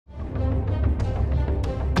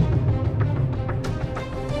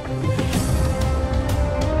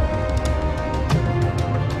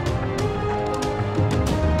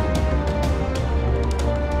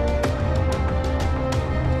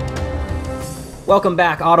Welcome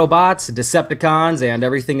back, Autobots, Decepticons, and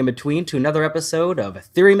everything in between to another episode of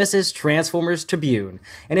Theorymus Transformers Tribune.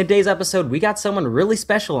 And in today's episode, we got someone really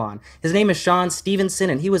special on. His name is Shaun Stephenson,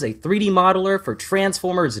 and he was a 3D modeler for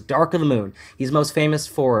Transformers Dark of the Moon. He's most famous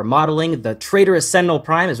for modeling the traitorous Sentinel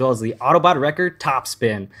Prime, as well as the Autobot Wrecker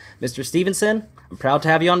Topspin. Mr. Stephenson, I'm proud to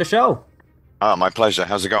have you on the show. Oh, my pleasure.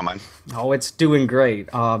 How's it going, man? Oh, it's doing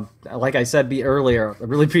great. Like I said earlier, I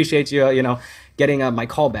really appreciate you, getting my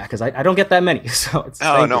call back, because I don't get that many. So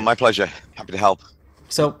Oh, no, my pleasure. Happy to help.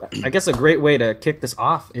 So I guess a great way to kick this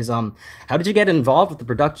off is how did you get involved with the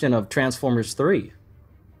production of Transformers 3?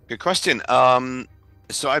 Good question.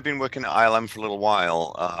 So I've been working at ILM for a little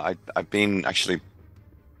while. I've been actually,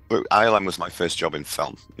 ILM was my first job in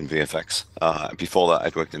film, in VFX. Before that,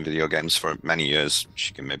 I'd worked in video games for many years, which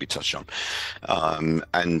you can maybe touch on.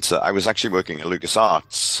 I was actually working at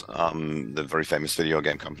LucasArts, the very famous video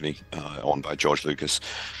game company owned by George Lucas.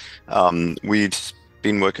 We'd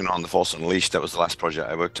been working on The Force Unleashed. That was the last project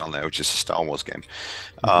I worked on there, which is a Star Wars game.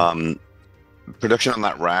 Production on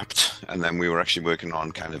that wrapped, and then we were actually working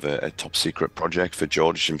on kind of a top secret project for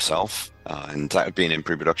George himself, and that had been in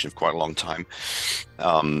pre-production for quite a long time.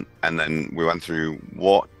 And then we went through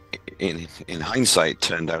what, in hindsight,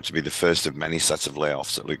 turned out to be the first of many sets of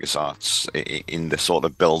layoffs at LucasArts in the sort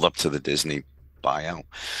of build-up to the Disney buyout.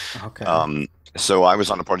 Okay. So I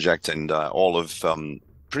was on a project, and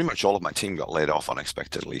pretty much all of my team got laid off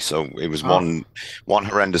unexpectedly. So it was one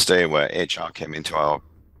horrendous day where HR came into our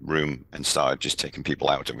room and started just taking people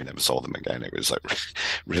out, and we never saw them again. It was like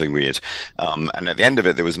really weird. And at the end of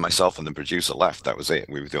it, there was myself and the producer left. That was it.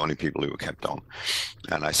 We were the only people who were kept on.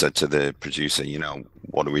 And I said to the producer,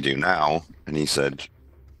 what do we do now? And he said,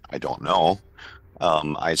 I don't know.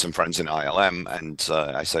 I had some friends in ILM, and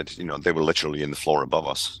I said, they were literally in the floor above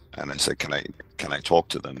us. And I said, can I talk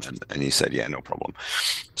to them? And he said, yeah, no problem.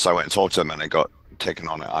 So I went and talked to them, and I got taken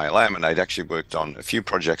on at ILM, and I'd actually worked on a few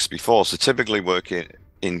projects before. So typically working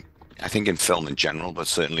I think in film in general, but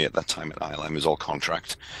certainly at that time at ILM is all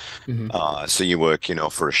contract. So you work,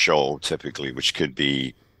 for a show typically, which could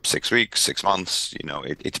be 6 weeks, 6 months.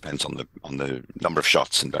 It depends on the number of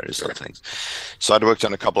shots and various other things. So I'd worked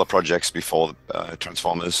on a couple of projects before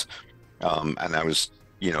Transformers, and I was,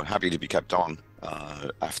 happy to be kept on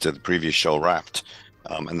after the previous show wrapped,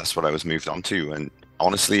 and that's what I was moved on to. And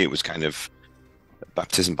honestly, it was kind of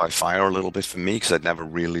baptism by fire a little bit for me, because I'd never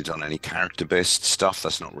really done any character-based stuff.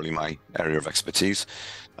 That's not really my area of expertise.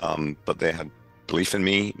 But they had belief in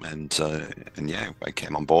me, and yeah, I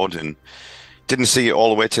came on board and didn't see it all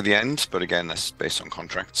the way to the end. But again, that's based on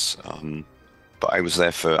contracts. But I was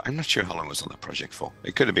there for, I'm not sure how long I was on that project for.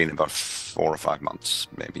 It could have been about 4 or 5 months,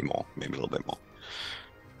 maybe more, maybe a little bit more.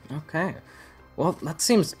 Okay. Well,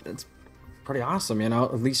 it's pretty awesome,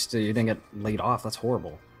 At least you didn't get laid off. That's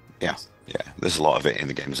horrible. Yeah, there's a lot of it in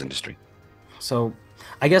the games industry. So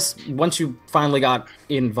I guess once you finally got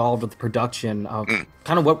involved with the production,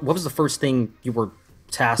 kind of what was the first thing you were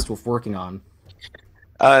tasked with working on?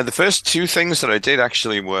 The first two things that I did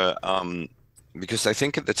actually were, because I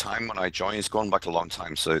think at the time when I joined, it's gone back a long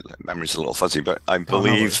time, so memory's a little fuzzy, but I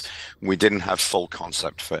believe we didn't have full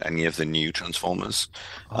concept for any of the new Transformers.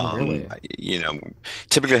 Really?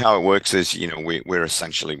 Typically how it works is, we're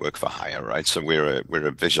essentially work for hire, right? So we're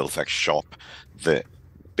a visual effects shop that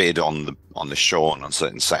bid on the show and on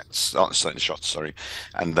certain shots, sorry,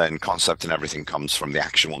 and then concept and everything comes from the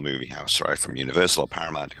actual movie house, right, from Universal or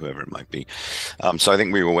Paramount, whoever it might be. So I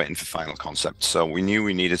think we were waiting for final concept, so we knew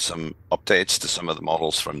we needed some updates to some of the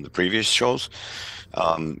models from the previous shows.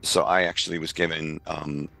 So I actually was given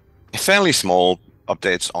fairly small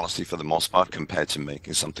updates, honestly, for the most part, compared to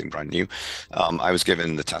making something brand new. I was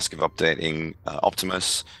given the task of updating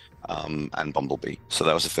Optimus and Bumblebee. So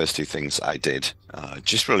that was the first two things I did,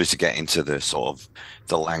 just really to get into the sort of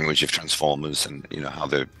the language of Transformers, and how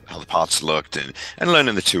the parts looked, and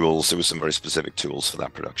learning the tools. There was some very specific tools for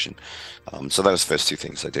that production. So that was the first two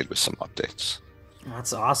things I did with some updates.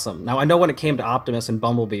 That's awesome. Now, I know when it came to Optimus and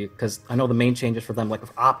Bumblebee, because I know the main changes for them, like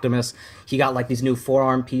with Optimus, he got like these new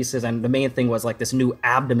forearm pieces, and the main thing was like this new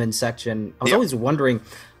abdomen section. I was always wondering,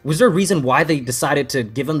 was there a reason why they decided to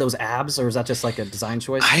give him those abs, or is that just like a design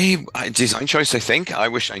choice? Design choice, I think. I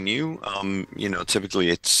wish I knew. Typically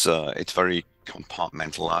it's very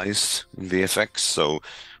compartmentalized in VFX, so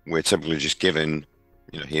we're typically just given,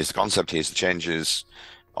 here's the concept, here's the changes,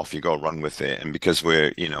 off you go, run with it. And because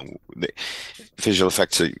we're, the visual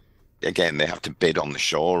effects are, again, they have to bid on the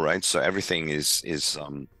show, right? So everything is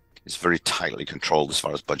it's very tightly controlled as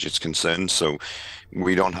far as budget's concerned. So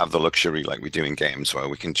we don't have the luxury like we do in games where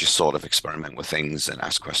we can just sort of experiment with things and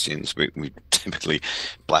ask questions. We typically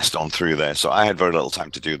blast on through there. So I had very little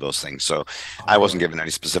time to do those things. So I wasn't given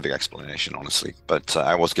any specific explanation, honestly, but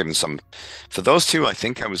I was given some. For those two, I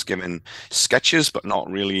think I was given sketches, but not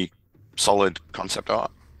really solid concept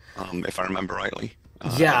art, if I remember rightly.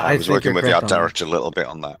 Yeah, I was working with the art director a little bit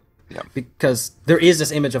on that. Yeah. Because there is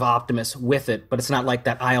this image of Optimus with it, but it's not like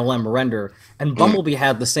that ILM render. And Bumblebee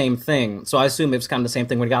had the same thing, so I assume it was kind of the same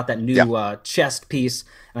thing when he got that new chest piece,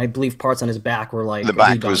 and I believe parts on his back were like the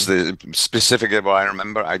back was the specific of what I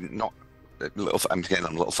remember. I'm getting a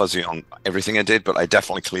little fuzzy on everything I did, but I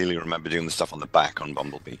definitely clearly remember doing the stuff on the back on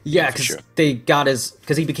Bumblebee. Yeah, because they got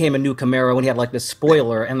because he became a new Camaro when he had like this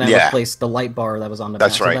spoiler, and that replaced the light bar that was on the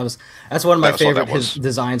back. That's right. So that's one of my favorite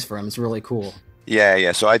designs for him. It's really cool.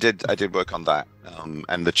 Yeah. So I did work on that,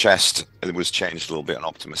 and the chest, it was changed a little bit on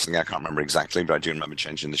Optimus. I can't remember exactly, but I do remember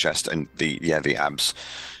changing the chest and the abs.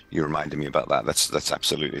 You reminded me about that. That's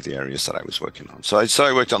absolutely the areas that I was working on. So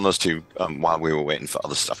I worked on those two while we were waiting for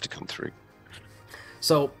other stuff to come through.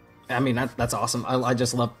 So, I mean, that's awesome. I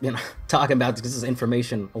just love talking about this. This is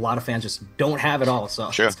information a lot of fans just don't have it all. So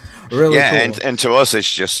sure. It's really cool. and to us,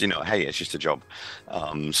 it's just, hey, it's just a job.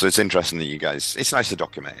 So it's interesting that you guys, it's nice to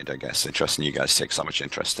document it, I guess. Interesting you guys take so much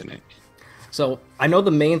interest in it. So I know the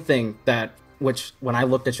main thing which when I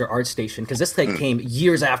looked at your art station, because this thing came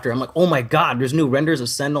years after, I'm like, oh my God, there's new renders of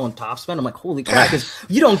Sentinel and Topspin. I'm like, holy crap, because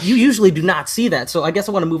you usually do not see that. So I guess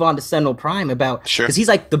I want to move on to Sentinel Prime because he's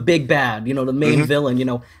like the big bad, the main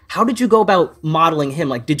villain. How did you go about modeling him?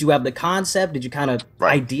 Like, did you have the concept? Did you kind of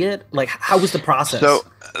idea it? Like, how was the process? So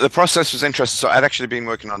the process was interesting. So I'd actually been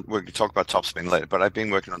working on, we're going to talk about Topspin later, but I've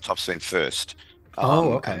been working on Topspin first.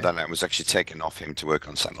 Okay. And then I was actually taken off him to work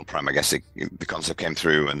on Sentinel Prime. I guess the concept came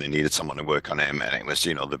through, and they needed someone to work on him, and it was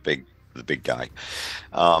the big guy.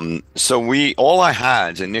 So all I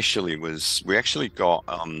had initially was we actually got.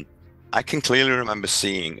 I can clearly remember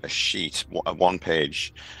seeing a sheet, a one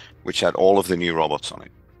page, which had all of the new robots on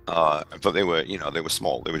it. But they were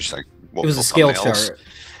small. They were just like it was a scale chart.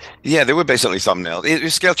 Yeah, they were basically thumbnails. It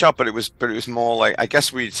was scale chart, but it was more like I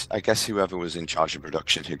guess whoever was in charge of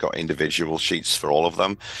production who got individual sheets for all of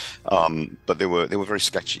them, but they were very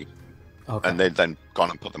sketchy. Okay. And they'd then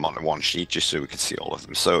gone and put them on one sheet just so we could see all of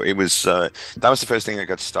them. So it was that was the first thing I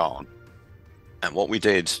got to start on. And what we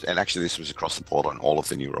did, and actually this was across the board on all of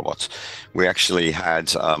the new robots, we actually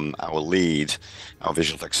had our lead, our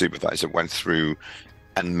visual effects supervisor, went through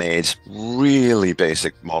and made really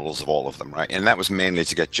basic models of all of them, right? And that was mainly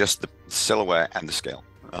to get just the silhouette and the scale.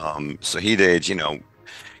 So he did,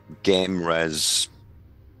 game res,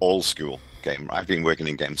 old school game. I've been working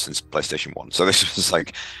in games since PlayStation 1. So this was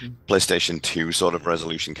like PlayStation 2 sort of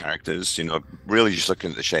resolution characters, really just looking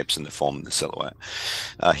at the shapes and the form and the silhouette.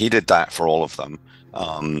 He did that for all of them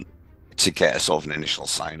to get a sort of an initial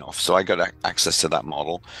sign off. So I got access to that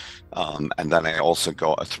model. And then I also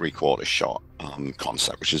got a 3/4 shot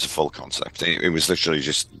concept, which is a full concept. It was literally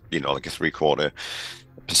just, like a 3/4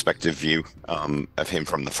 perspective view of him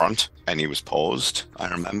from the front, and he was posed. I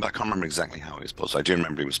can't remember exactly how he was posed. I do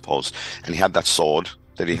remember he was posed, and he had that sword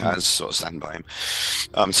that he has sort of stand by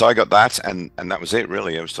him. So I got that, and that was it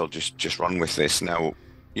really. I was told just run with this. Now,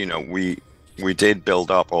 we did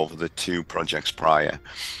build up over the two projects prior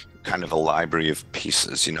kind of a library of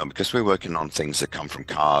pieces, because we're working on things that come from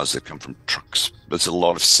cars, that come from trucks. There's a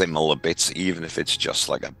lot of similar bits, even if it's just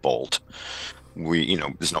like a bolt.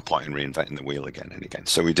 There's no point in reinventing the wheel again and again.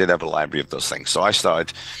 So we did have a library of those things. So I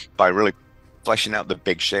started by really fleshing out the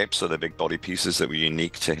big shapes, so the big body pieces that were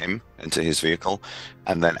unique to him and to his vehicle,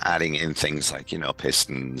 and then adding in things like,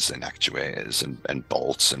 pistons and actuators and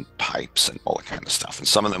bolts and pipes and all that kind of stuff. And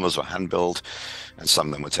some of them were hand built, and some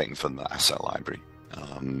of them were taken from the asset library.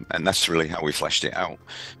 And that's really how we fleshed it out.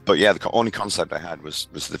 But yeah, the only concept I had was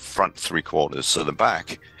the front 3/4. So the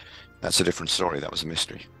back, that's a different story. That was a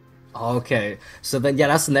mystery. Okay, so then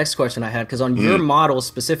that's the next question I had, because on your model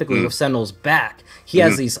specifically with Sentinel's back, he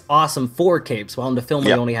has these awesome 4 capes, while in the film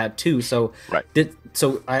he only had 2. So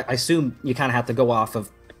I assume you kind of have to go off of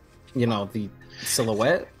the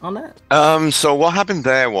silhouette on that. So what happened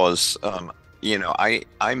there was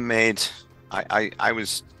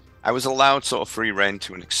I was allowed sort of free rein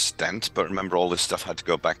to an extent, but remember all this stuff had to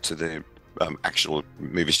go back to the actual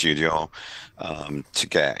movie studio to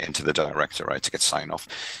get into the director, right, to get sign off.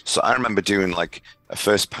 So I remember doing like a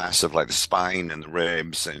first pass of like the spine and the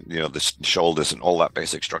ribs and the shoulders and all that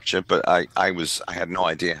basic structure. But I had no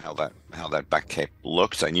idea how that back cape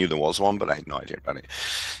looked. I knew there was one, but I had no idea about it.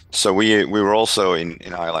 So we were also in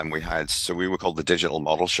ILM. We were called the digital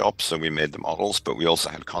model shop. So we made the models, but we also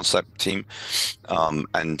had a concept team,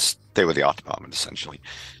 and they were the art department essentially.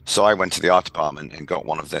 So I went to the art department and got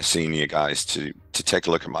one of their senior guys to take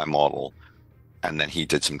a look at my model. And then he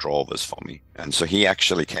did some drawovers for me. And so he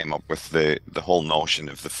actually came up with the whole notion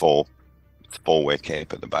of the four-way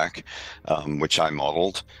cape at the back, which I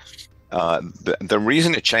modeled. The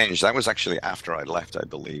reason it changed, that was actually after I left, I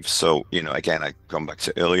believe. So, again, I've gone back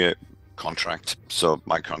to earlier contract. So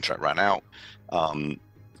my contract ran out.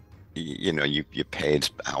 You paid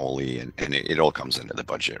hourly and it all comes into the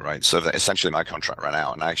budget, right? So essentially my contract ran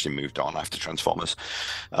out and I actually moved on after Transformers.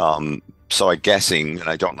 So I'm guessing, and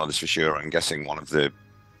I don't know this for sure, I'm guessing one of the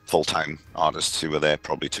full-time artists who were there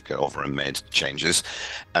probably took it over and made changes.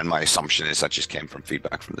 And my assumption is that just came from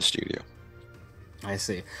feedback from the studio. I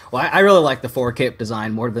see. Well, I really like the four cape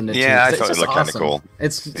design more than the two. Yeah, I thought it looked kind of cool.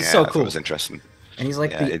 It's so cool. It was interesting. And he's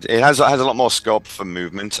like, it has a lot more scope for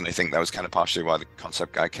movement, and I think that was kind of partially why the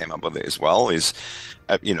concept guy came up with it as well. Is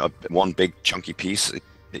one big chunky piece,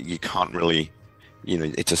 you can't really,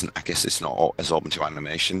 it doesn't. I guess it's not as open to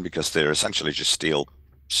animation because they're essentially just steel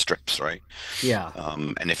strips, right? Yeah.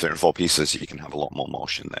 And if they're in four pieces, you can have a lot more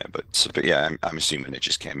motion there. But yeah, I'm assuming it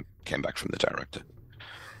just came back from the director.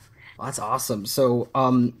 Well, that's awesome. So,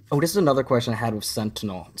 this is another question I had with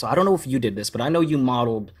Sentinel. So I don't know if you did this, but I know you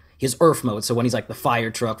modeled his Earth mode, so when he's like the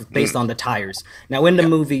fire truck based on the tires. Now in the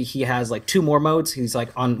movie, he has like two more modes. He's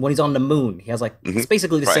like when he's on the moon, he has like it's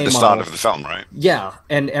basically the same at the model. start of the film, right? Yeah,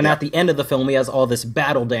 and at the end of the film, he has all this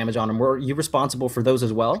battle damage on him. Were you responsible for those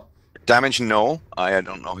as well? Damage, no. I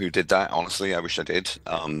don't know who did that. Honestly, I wish I did.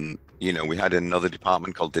 We had another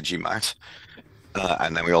department called Digimat.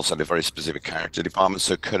 And then we also had a very specific character department,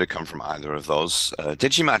 so it could have come from either of those.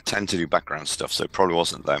 Digimat tend to do background stuff, so it probably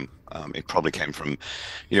wasn't them. It probably came from,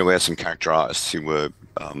 we had some character artists who were,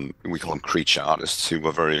 we call them creature artists, who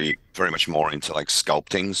were very, very much more into like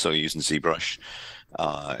sculpting, so using ZBrush.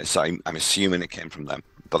 So I'm assuming it came from them,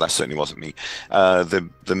 but that certainly wasn't me.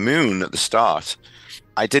 The moon at the start,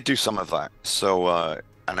 I did do some of that. So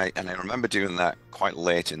and I remember doing that quite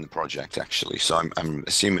late in the project actually. So I'm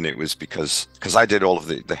assuming it was because I did all of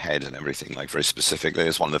the head and everything like very specifically.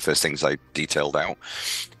 It's one of the first things I detailed out.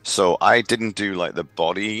 So I didn't do like the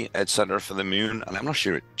body etc. for the moon, and I'm not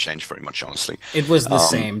sure it changed very much honestly. It was the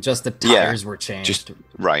same, just the tires were changed.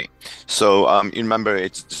 Right. So you remember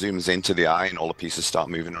it zooms into the eye and all the pieces start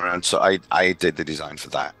moving around. So I did the design for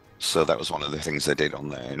that. So that was one of the things they did on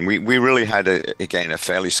there. And we really had, a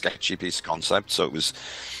fairly sketchy piece of concept. So it was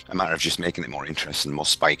a matter of just making it more interesting, more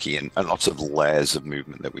spiky, and lots of layers of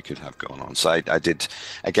movement that we could have going on. So I did,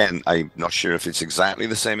 again, I'm not sure if it's exactly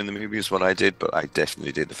the same in the movie as what I did, but I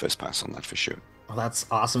definitely did the first pass on that for sure. Well, that's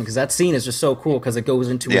awesome, because that scene is just so cool, because it goes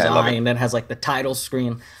into his eye and then has like the title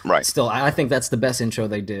screen. Right. Still, I think that's the best intro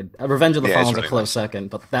they did. Revenge of the Fallen's really a close second,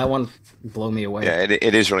 but that one blew me away. Yeah,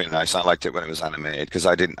 it is really nice. I liked it when it was animated, because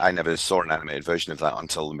I never saw an animated version of that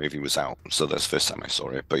until the movie was out. So that's the first time I saw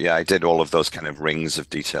it. But yeah, I did all of those kind of rings of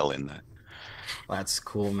detail in there. That's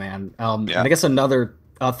cool, man. And I guess another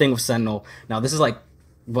thing with Sentinel, now this is like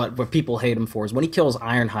what people hate him for, is when he kills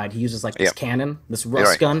Ironhide, he uses like this cannon, this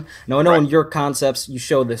rust gun. Now I know in your concepts you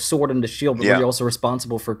show the sword and the shield, but were you also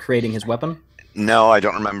responsible for creating his weapon? No, I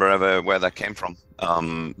don't remember ever where that came from.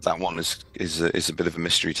 That one is a bit of a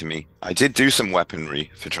mystery to me. I did do some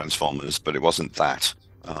weaponry for Transformers, but it wasn't that.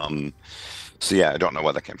 So yeah, I don't know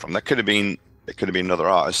where that came from. It could have been another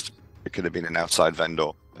artist. It could have been an outside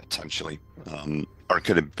vendor potentially, or it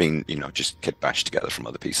could have been just kit bashed together from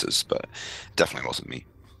other pieces. But definitely wasn't me.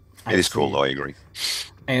 It is cool though. I agree.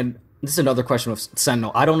 And this is another question with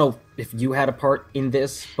Sentinel. I don't know if you had a part in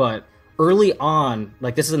this, but early on,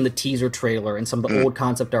 like this is in the teaser trailer and some of the old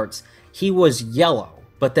concept arts, he was yellow,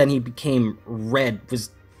 but then he became red.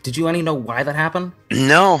 Did you know why that happened?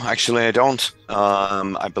 No, actually I don't.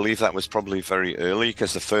 I believe that was probably very early,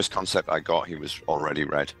 because the first concept I got, he was already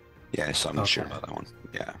red. Yeah, so I'm not sure about that one.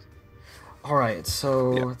 Yeah. All right, so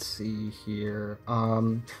let's see here.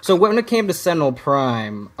 So when it came to Sentinel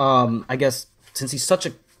Prime, I guess since he's such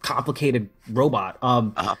a complicated robot,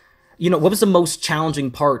 what was the most challenging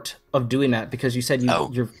part of doing that? Because you said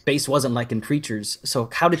your base wasn't like in creatures, so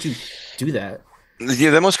how did you do that?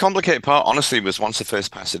 Yeah, the most complicated part, honestly, was once the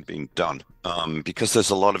first pass had been done, because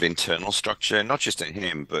there's a lot of internal structure, not just in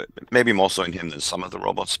him, but maybe more so in him than some of the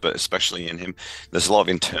robots, but especially in him. There's a lot of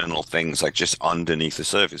internal things, like just underneath the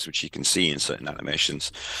surface, which you can see in certain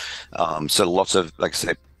animations. So lots of, like I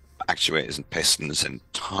said, actuators and pistons and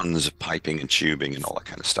tons of piping and tubing and all that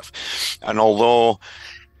kind of stuff. And although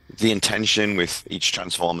the intention with each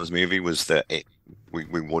Transformers movie was that we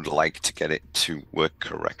would like to get it to work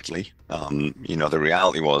correctly. You know, the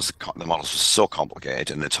reality was the models were so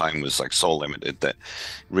complicated and the time was like so limited that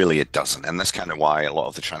really it doesn't. And that's kind of why a lot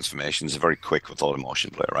of the transformations are very quick with auto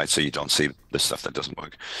motion blur, right? So you don't see the stuff that doesn't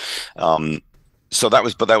work. So that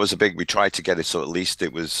was a big, we tried to get it so at least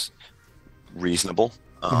it was reasonable.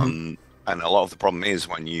 And a lot of the problem is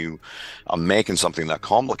when you are making something that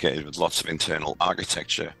complicated with lots of internal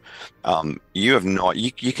architecture,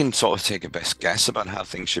 you can sort of take a best guess about how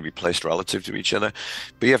things should be placed relative to each other,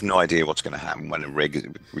 but you have no idea what's going to happen when a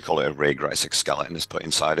rig, we call it a rig, right? It's like skeleton is put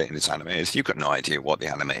inside it and it's animated. You've got no idea what the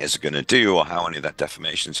animators are going to do or how any of that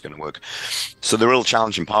deformation is going to work. So the real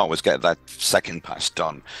challenging part was get that second pass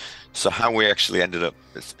done. So how we actually ended up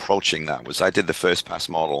approaching that was I did the first pass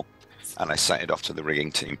model and I sent it off to the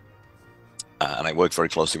rigging team. And I worked very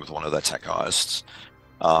closely with one of their tech artists.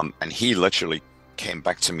 And he literally came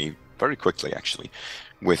back to me very quickly, actually,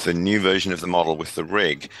 with a new version of the model with the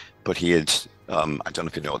rig. But he had, I don't know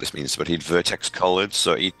if you know what this means, but he'd vertex colored.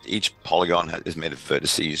 So each polygon is made of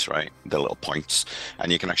vertices, right? The little points.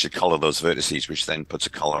 And you can actually color those vertices, which then puts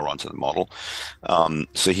a color onto the model.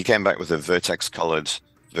 So he came back with a vertex colored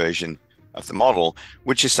version of the model,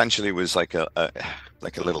 which essentially was like a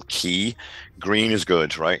little key. Green is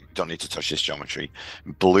good, right? Don't need to touch this geometry.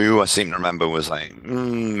 Blue, I seem to remember, was like,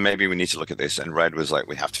 maybe we need to look at this. And red was like,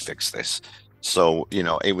 we have to fix this. So, you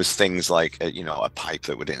know, it was things like, a pipe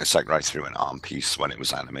that would intersect right through an arm piece when it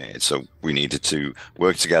was animated. So we needed to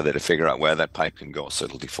work together to figure out where that pipe can go so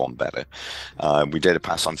it'll deform better. We did a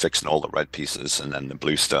pass on fixing all the red pieces, and then the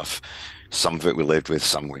blue stuff, some of it we lived with,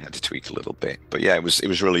 some we had to tweak a little bit. But yeah, it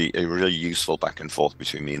was really a really useful back and forth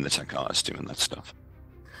between me and the tech artist doing that stuff.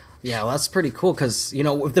 Yeah, well, that's pretty cool because, you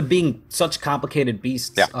know, with them being such complicated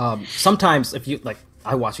beasts, sometimes if you, like,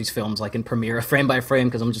 I watch these films, like, in Premiere, frame by frame,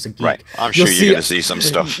 because I'm just a geek. Right, I'm sure you're going to see some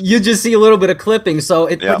stuff. You just see a little bit of clipping,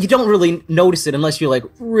 so but you don't really notice it unless you, like,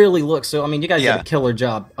 really look. So, I mean, you guys did a killer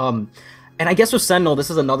job. And I guess with Sentinel,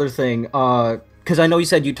 this is another thing, because I know you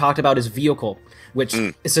said you talked about his vehicle, which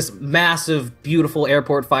is this massive, beautiful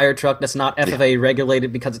airport fire truck that's not FFA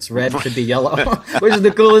regulated because it's red, it should be yellow, which is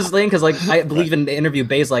the coolest thing, because, like, I believe in the interview,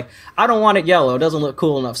 Bay's like, I don't want it yellow, it doesn't look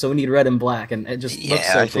cool enough, so we need red and black, and it just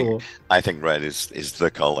looks so cool. I think red is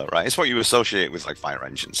the color, right? It's what you associate with, like, fire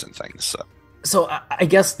engines and things, so. So I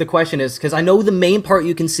guess the question is, because I know the main part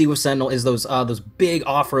you can see with Sentinel is those big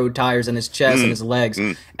off-road tires in his chest and his legs,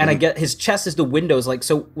 and I get his chest is the windows. Like,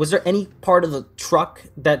 so was there any part of the truck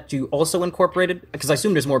that you also incorporated? Because I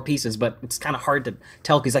assume there's more pieces, but it's kind of hard to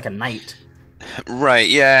tell because he's like a knight. Right,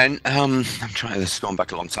 yeah, and I'm trying. This is going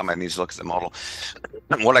back a long time. I need to look at the model.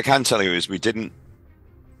 What I can tell you is we didn't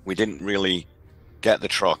really get the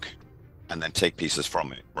truck and then take pieces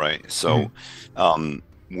from it, right? So.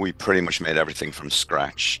 We pretty much made everything from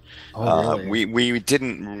scratch. Oh, really? We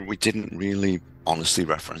didn't really honestly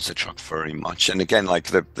reference the truck very much. And again, like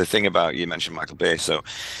the thing about, you mentioned Michael Bay. So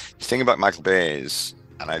the thing about Michael Bay is,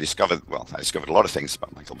 and I discovered a lot of things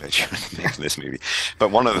about Michael Bay during making this movie.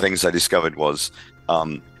 But one of the things I discovered was,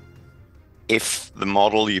 if the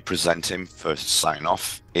model you present him for sign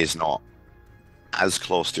off is not as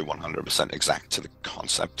close to 100% exact to the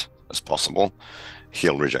concept as possible,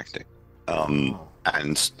 he'll reject it.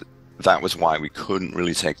 And that was why we couldn't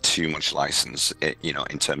really take too much license,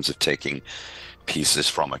 in terms of taking pieces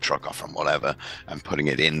from a truck or from whatever and putting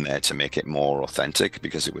it in there to make it more authentic,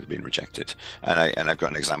 because it would have been rejected. And I've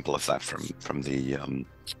got an example of that from the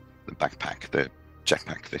backpack, the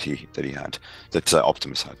jetpack that he had, that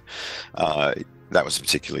Optimus had. That was a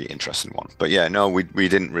particularly interesting one. But yeah, no, we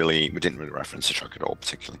didn't really reference the truck at all,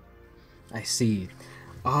 particularly. I see.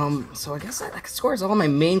 So I guess that scores all my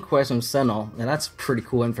main questions, Sentinel, and that's pretty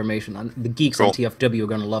cool information. The geeks on TFW are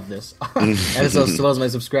gonna love this, and so as my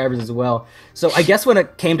subscribers as well. So I guess when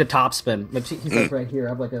it came to Topspin, which he's like right here, I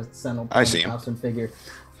have like a Sentinel Prime Topspin figure.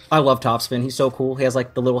 I love Topspin. He's so cool. He has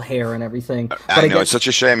like the little hair and everything. But I know, it's such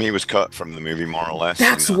a shame he was cut from the movie, more or less.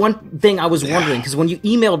 That's one thing I was wondering, because when you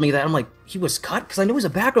emailed me that, I'm like, he was cut? Because I knew it was a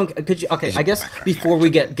background. Could you? Okay, I guess before we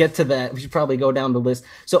get to that, we should probably go down the list.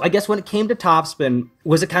 So I guess when it came to Topspin,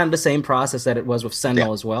 was it kind of the same process that it was with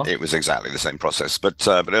Sentinel as well? It was exactly the same process. But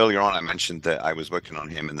earlier on, I mentioned that I was working on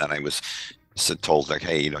him, and then I was told, like,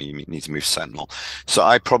 hey, you need to move Sentinel. So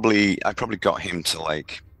I probably got him to,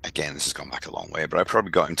 like, again, this has gone back a long way, but I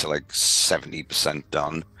probably got him to like 70%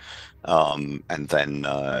 done. And then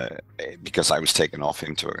because I was taken off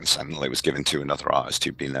him to a Sentinel, it was given to another artist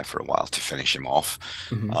who'd been there for a while to finish him off.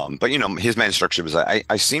 But you know, his main structure was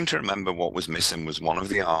I seem to remember what was missing was one of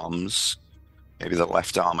the arms, maybe the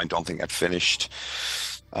left arm. I don't think I'd finished,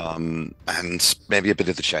 and maybe a bit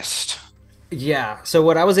of the chest. Yeah, so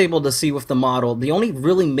what I was able to see with the model, the only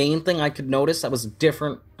really main thing I could notice that was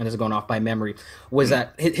different, and this is going off by memory, was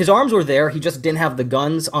that his arms were there, he just didn't have the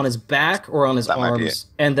guns on his back or on his arms.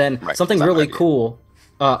 And then something really cool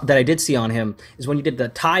that I did see on him is when you did the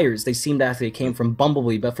tires, they seemed after they came from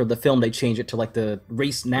Bumblebee, but for the film they changed it to like the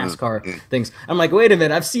race NASCAR things. I'm like, wait a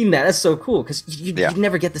minute, I've seen that, that's so cool, because you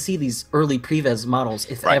never get to see these early Previs models,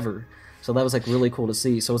 if ever. So that was like really cool to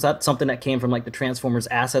see. So was that something that came from like the Transformers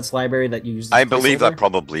assets library that you used? I believe that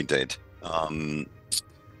probably did.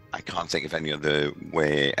 I can't think of any other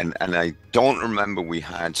way, and I don't remember we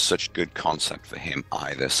had such good concept for him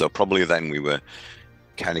either. So probably then we were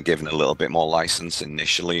kind of given a little bit more license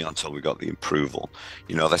initially until we got the approval.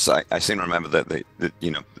 You know, that's I seem to remember that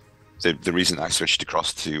the reason I switched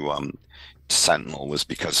across to Sentinel was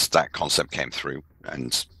because that concept came through.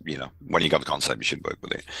 And you know, when you got the concept, you should work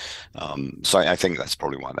with it. So I think that's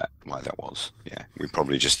probably why that was. Yeah, we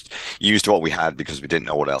probably just used what we had because we didn't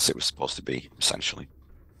know what else it was supposed to be, essentially.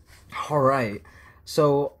 All right.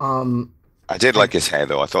 So I did like his hair,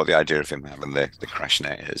 though. I thought the idea of him having the crash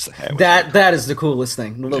net as the hair. That is the coolest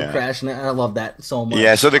thing. The little crash net. I love that so much.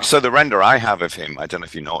 Yeah. So the render I have of him, I don't know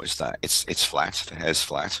if you noticed that it's flat. The hair's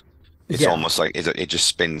flat. It's almost like it just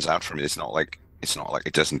spins out from it. It's not like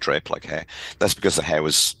it doesn't drape like hair. That's because the hair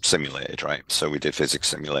was simulated, right? So we did physics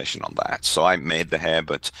simulation on that. So I made the hair,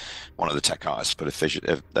 but one of the tech artists put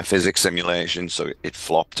a physics simulation, so it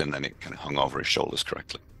flopped and then it kind of hung over his shoulders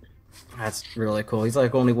correctly. That's really cool. He's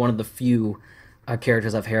like only one of the few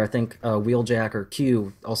characters I've hair. I think Wheeljack or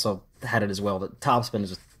Q also had it as well. But Topspin is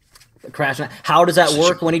just crashing. How does that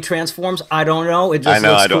work when he transforms? I don't know. It just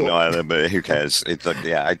I don't know either, but who cares?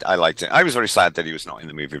 I liked it. I was very sad that he was not in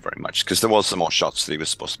the movie very much because there was some more shots that he was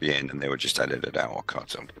supposed to be in, and they were just edited out or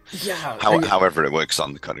cut. Yeah. However, it works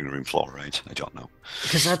on the cutting room floor, right? I don't know.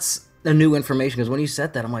 Because that's the new information. Because when you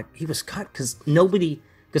said that, I'm like, he was cut because nobody.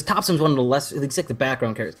 Because Topson's one of the less, it's like the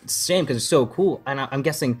background character. It's a shame because it's so cool. And I'm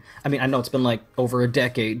guessing, I mean, I know it's been like over a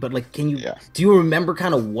decade, but like, do you remember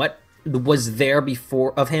kind of what was there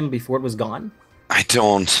before it was gone? I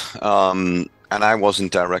don't. And I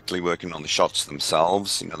wasn't directly working on the shots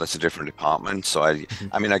themselves. You know, that's a different department. So I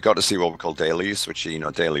mean, I got to see what we call dailies, which are, you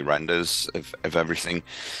know, daily renders of everything.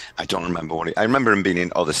 I don't remember I remember him being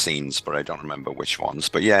in other scenes, but I don't remember which ones.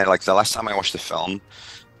 But yeah, like the last time I watched the film,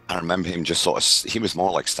 I remember him just sort of, he was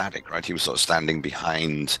more like static, right? He was sort of standing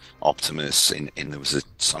behind Optimus in there was a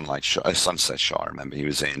sunset shot I remember he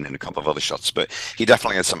was in a couple of other shots, but he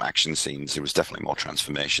definitely had some action scenes. There was definitely more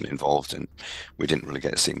transformation involved, and we didn't really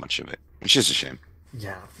get to see much of it, which is a shame.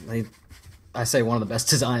 Yeah, I say one of the best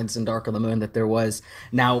designs in Dark of the Moon that there was.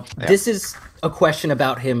 Now, this is a question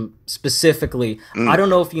about him specifically. I don't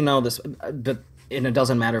know if you know this, but and it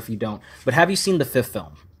doesn't matter if you don't, but have you seen the fifth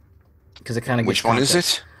film? Because it kind of Which one is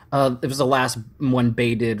it? It was the last one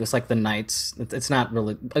Bay did. It was like the Knights. It's not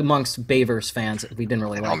really amongst Bayverse fans. We didn't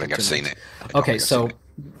really like it. I don't think I've seen it. Okay, so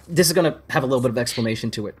this is going to have a little bit of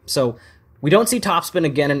explanation to it. So we don't see Topspin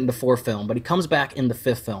again in the fourth film, but he comes back in the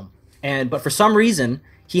fifth film. But for some reason,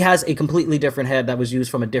 he has a completely different head that was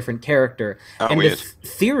used from a different character. And weird. the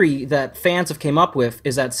theory that fans have came up with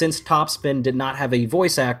is that since Topspin did not have a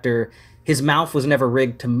voice actor, his mouth was never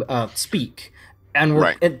rigged to speak. And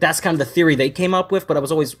that's kind of the theory they came up with, but I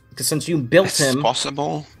was always, because since you built him... It's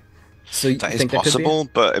possible. So you that think is possible,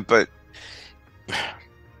 that but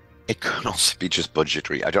it could also be just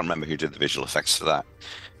budgetary. I don't remember who did the visual effects for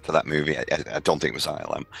that movie. I don't think it was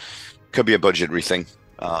ILM. Could be a budgetary thing.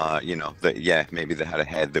 You know, maybe they had a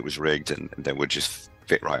head that was rigged and they would just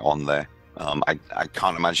fit right on there. I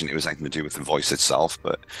can't imagine it was anything to do with the voice itself,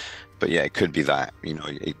 but yeah, it could be that. You know,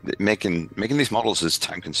 making these models is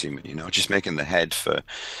time consuming. You know, just making the head for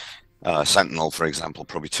Sentinel, for example,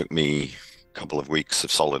 probably took me a couple of weeks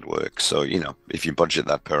of solid work. So, you know, if you budget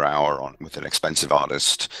that per hour with an expensive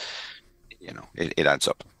artist, you know, it adds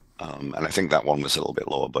up. And I think that one was a little bit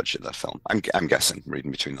lower budget, that film. I'm guessing, reading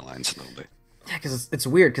between the lines a little bit. Yeah, because it's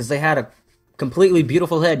weird, because they had a completely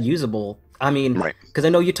beautiful head usable. I mean, because I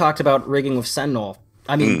know you talked about rigging with Sentinel.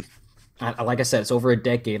 I mean, like I said, it's over a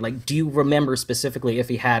decade. Like, do you remember specifically if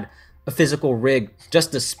he had a physical rig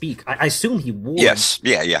just to speak? I assume he would. Yes.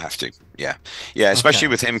 Yeah, you have to. Yeah. Especially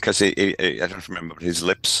with him, because I don't remember his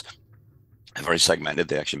lips. very segmented.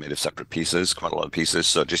 They actually made of separate pieces, quite a lot of pieces.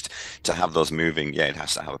 So just to have those moving, yeah, it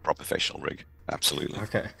has to have a proper facial rig. Absolutely.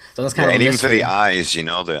 Okay, so that's Yeah, kind of a and even for the mystery. eyes, you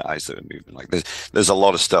know, the eyes that are moving, like there's a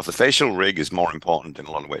lot of stuff. The facial rig is more important in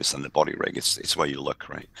a lot of ways than the body rig. It's where you look,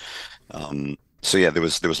 right? So yeah, there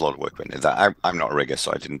was a lot of work went into that. I'm not a rigger,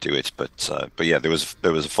 so I didn't do it, but yeah, there was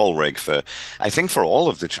a full rig for, I think for all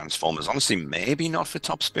of the Transformers. Honestly, maybe not for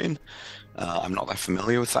Topspin. I'm not that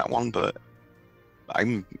familiar with that one, but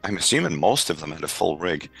I'm assuming most of them had a full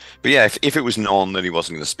rig. But yeah, if it was known that he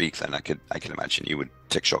wasn't going to speak, then I can imagine you would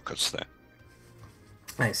take shortcuts there.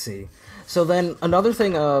 I see. So then another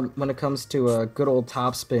thing, when it comes to a good old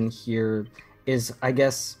Topspin here, is I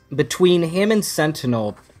guess between him and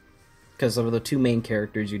Sentinel, because of the two main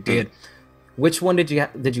characters you did, which one did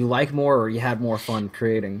you like more, or you had more fun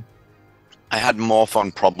creating? I had more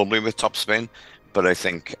fun probably with Topspin, but I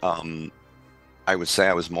think I would say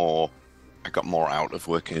I got more out of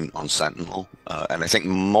working on Sentinel, and I think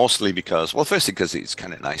mostly because, well, firstly because it's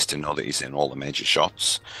kind of nice to know that he's in all the major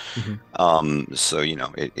shots. So you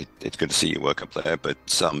know, it's good to see you work up there, but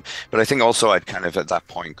I think also I'd kind of at that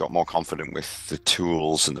point got more confident with the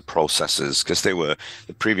tools and the processes, because they were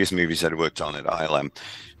the previous movies I'd worked on at ILM.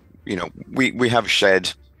 You know, we have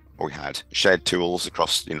shared, or we had shared tools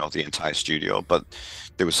across, you know, the entire studio, but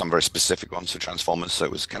there were some very specific ones for Transformers, so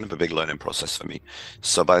it was kind of a big learning process for me.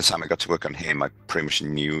 So by the time I got to work on him, I pretty much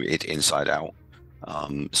knew it inside out.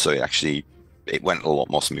 So it went a lot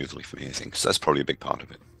more smoothly for me, I think. So that's probably a big part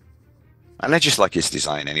of it. And I just like his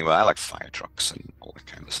design anyway. I like fire trucks and all that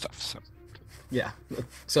kind of stuff. So Yeah,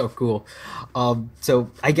 so cool. So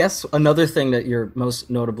I guess another thing that you're most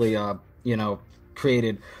notably,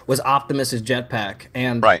 created was Optimus's jetpack.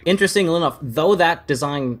 And right, interestingly enough, though that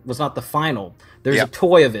design was not the final, there's a yeah.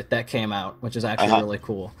 toy of it that came out, which is actually really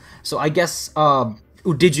cool. So I guess,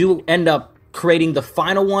 did you end up creating the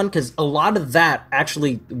final one? Because a lot of that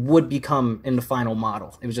actually would become in the final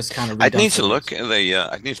model. It was just kind of redone. I'd need to look at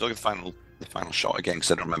the final shot again,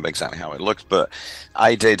 because I don't remember exactly how it looked, but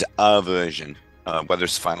I did a version. Whether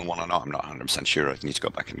it's the final one or not, I'm not 100% sure. I need to go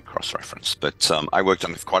back and cross-reference. But I worked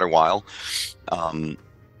on it for quite a while.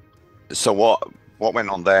 So what went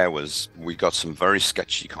on there was we got some very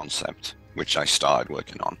sketchy concept, which I started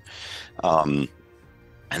working on.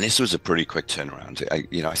 And this was a pretty quick turnaround.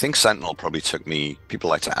 I think Sentinel probably took me, people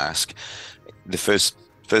like to ask, the first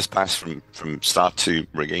pass from start to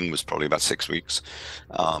rigging was probably about 6 weeks.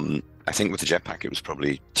 I think with the jetpack, it was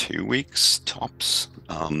probably 2 weeks tops.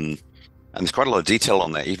 And there's quite a lot of detail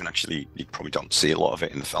on there. Even actually, you probably don't see a lot of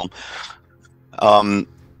it in the film.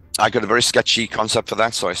 I got a very sketchy concept for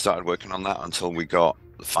that, so I started working on that until we got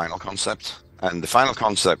the final concept. And the final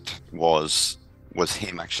concept was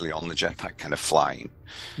him actually on the jetpack, kind of flying.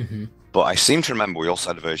 But I seem to remember we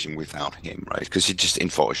also had a version without him, right? Because you just in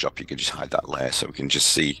Photoshop you could just hide that layer, so we can just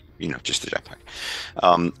see, just the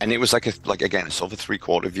jetpack. And it was like again a sort of a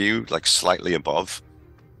 3/4 view, like slightly above,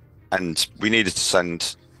 and we needed to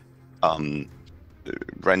send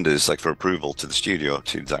renders like for approval to the studio,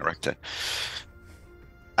 to the director.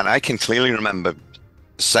 And I can clearly remember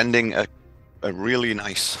sending a really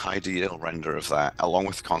nice high detail render of that along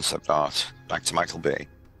with concept art back to Michael Bay,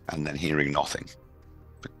 and then hearing nothing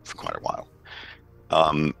for quite a while.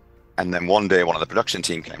 And then one day one of the production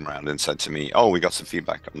team came around and said to me, "Oh, we got some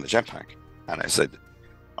feedback on the jetpack." And I said,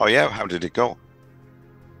 "Oh yeah, how did it go?"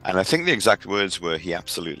 And I think the exact words were, "He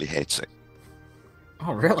absolutely hates it."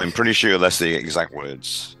 Oh, really? I'm pretty sure that's the exact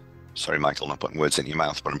words. Sorry, Michael, not putting words in your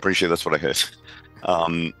mouth, but I'm pretty sure that's what I heard.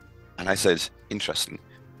 And I said, "Interesting.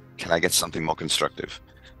 Can I get something more constructive?"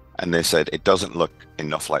 And they said, "It doesn't look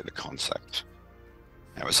enough like the concept."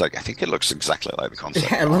 I was like, "I think it looks exactly like the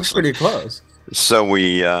concept." Yeah, it looks pretty close. So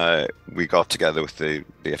we got together with the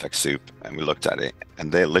VFX soup and we looked at it,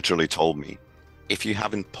 and they literally told me, if you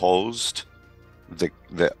haven't posed the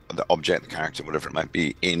object, the character, whatever it might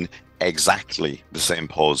be, in exactly the same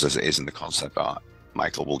pose as it is in the concept art,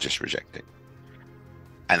 Michael will just reject it.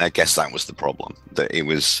 And I guess that was the problem. That it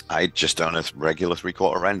was, I'd just done a regular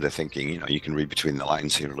 3/4 render thinking, you can read between the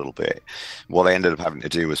lines here a little bit. What I ended up having to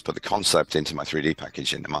do was put the concept into my 3D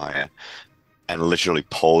package into Maya and literally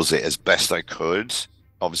pose it as best I could.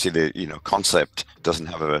 Obviously the concept doesn't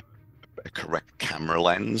have a correct camera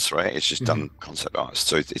lens, right? It's just done concept art,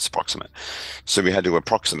 so it's approximate. So we had to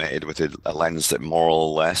approximate it with a lens that more or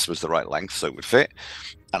less was the right length so it would fit.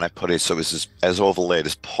 And I put it so it was as overlaid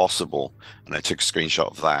as possible, and I took a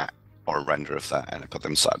screenshot of that or a render of that, and I put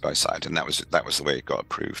them side by side, and that was the way it got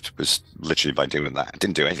approved, was literally by doing that. I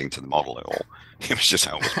didn't do anything to the model at all. It was just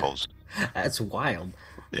how it was posed. That's wild.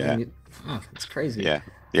 Yeah. It's crazy. Yeah.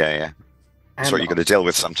 That's And, what you got to deal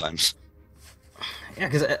with sometimes. Yeah,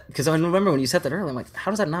 because I remember when you said that earlier, I'm like,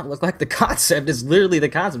 how does that not look like the concept? It's literally the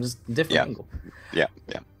concept, just different Yeah, angle. yeah,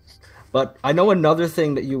 yeah. But I know another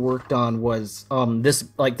thing that you worked on was this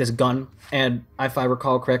gun, and if I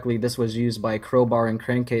recall correctly, this was used by Crowbar and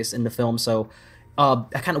Crankcase in the film. So,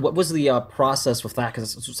 what was the process with that?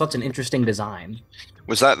 Because it's such an interesting design.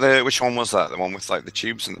 Was that which one was that? The one with like the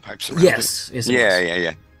tubes and the pipes around it? Yes, it Yeah, was.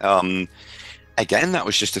 yeah, yeah. Again, that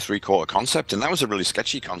was just a three-quarter concept, and that was a really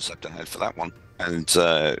sketchy concept I had for that one. And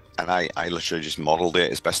I literally just modeled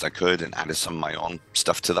it as best I could and added some of my own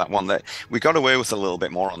stuff to that one. That we got away with a little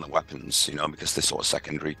bit more on the weapons, because they're sort of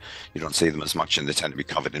secondary. You don't see them as much, and they tend to be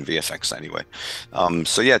covered in VFX anyway.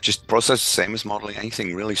 So yeah, just process the same as modeling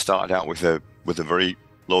anything. Really started out with a very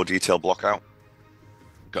low detail block out.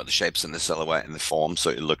 Got the shapes and the silhouette and the form, so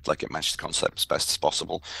it looked like it matched the concept as best as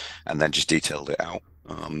possible, and then just detailed it out.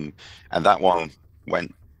 And that one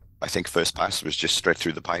went, I think first pass was just straight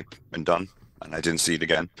through the pipe and done, and I didn't see it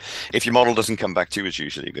again. If your model doesn't come back to you, it's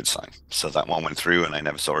usually a good sign. So that one went through, and I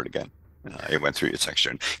never saw it again. It went through your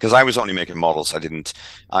texture, because I was only making models. I didn't.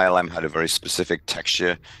 ILM had a very specific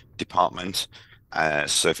texture department,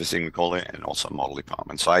 surfacing we call it, and also a model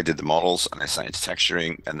department. So I did the models, and I sent it to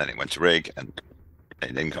texturing, and then it went to rig, and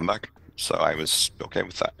it didn't come back. So I was okay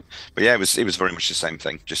with that. But yeah, it was very much the same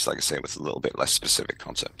thing, just like I say, with a little bit less specific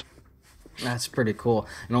concept. That's pretty cool.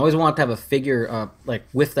 And I always wanted to have a figure like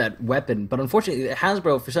with that weapon, but unfortunately,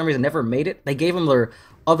 Hasbro for some reason never made it. They gave them their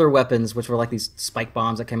other weapons, which were like these spike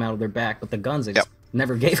bombs that came out of their back, but the guns they Yep. just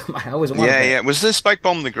never gave them. I always wanted Yeah, that. yeah. Was the spike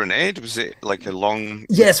bomb the grenade? Was it like a long?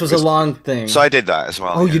 Yes, it was a long So thing. I did that as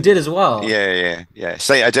well. Oh, Yeah. you did as well. Yeah, yeah, yeah.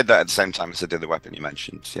 Say I did that at the same time as I did the weapon you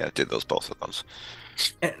mentioned. Yeah, I did both of those.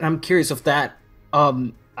 And I'm curious if that,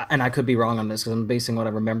 and I could be wrong on this because I'm basing what I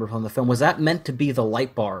remember from the film. Was that meant to be the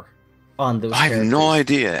light bar on those I have no characters?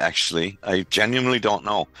 idea, actually. I genuinely don't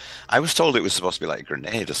know. I was told it was supposed to be like a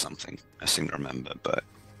grenade or something. I seem to remember, but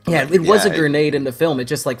Yeah, it was yeah, a grenade in the film. It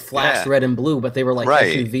just like flashed yeah, red and blue, but they were like right.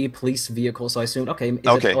 SUV police vehicles. So I assumed, okay, is it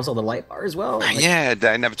Okay. also the light bar as well? Like, Yeah,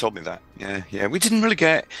 they never told me that. Yeah, yeah. We didn't really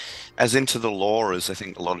get as into the lore as I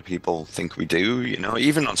think a lot of people think we do,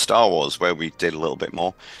 even on Star Wars where we did a little bit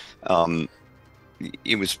more. Um,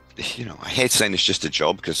 it was, I hate saying it's just a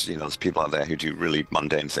job because, there's people out there who do really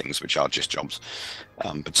mundane things which are just jobs.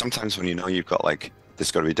 But sometimes when you've got like,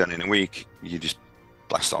 this got to be done in a week, you just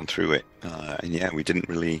blast on through it. And yeah, I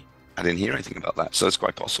didn't hear anything about that. So it's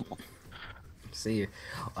quite possible. see,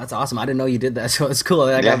 that's awesome. I didn't know you did that, so it's cool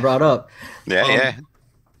that I got Yeah, brought up. yeah, Um, yeah.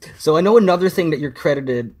 So I know another thing that you're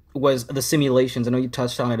credited was the simulations. I know you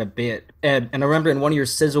touched on it a bit, and I remember in one of your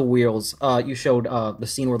sizzle wheels, you showed the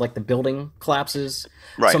scene where like the building collapses.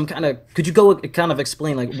 So Right. I'm could you go kind of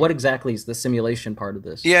explain like what exactly is the simulation part of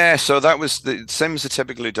this? Yeah, so that was the sims are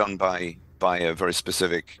typically done by a very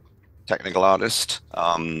specific technical artist.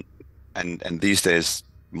 And these days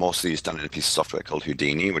most of these done in a piece of software called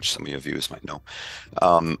Houdini, which some of your viewers might know.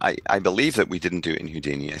 I believe that we didn't do it in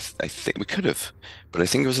Houdini. I think we could have, but I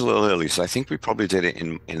think it was a little early. So I think we probably did it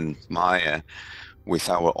in Maya with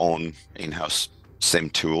our own in-house sim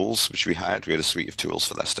tools, which we had. We had a suite of tools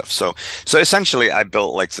for that stuff. So essentially, I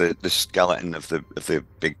built like the skeleton of the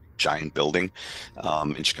big giant building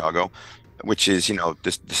in Chicago, which is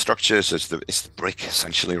the structure. So it's the brick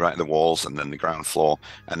essentially, right? The walls, and then the ground floor,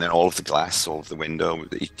 and then all of the glass, all of the window.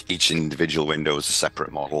 Each individual window is a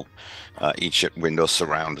separate model. Each window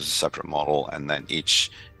surround is a separate model, and then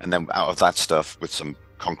out of that stuff with some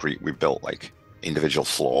concrete, we built like individual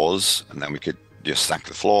floors, and then we could just stack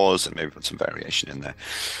the floors and maybe put some variation in there.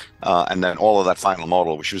 And then all of that final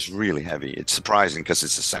model, which was really heavy. It's surprising because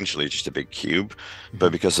it's essentially just a big cube,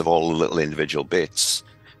 but because of all the little individual bits,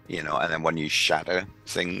 and then when you shatter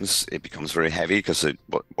things, it becomes very heavy because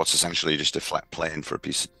what's essentially just a flat plane for a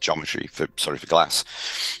piece of geometry for glass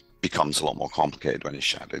becomes a lot more complicated when it's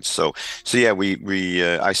shattered. So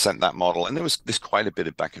yeah, I sent that model, and there's quite a bit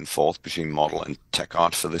of back and forth between model and tech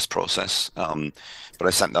art for this process. But I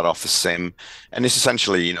sent that off for sim, and it's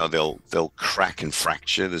essentially, they'll crack and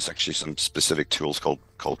fracture. There's actually some specific tools called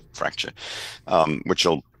fracture, which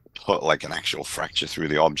will put like an actual fracture through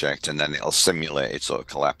the object, and then it'll simulate it sort of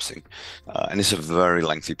collapsing. And it's a very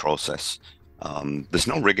lengthy process. There's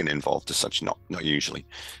no rigging involved as such, not usually.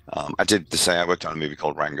 I did say I worked on a movie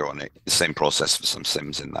called Rango, and the same process for some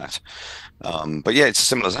sims in that. But yeah, it's as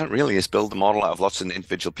simple as that really, is build the model out of lots of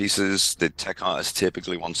individual pieces. The tech artist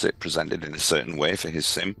typically wants it presented in a certain way for his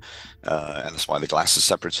sim, and that's why the glass is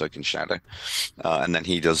separate so it can shatter. And then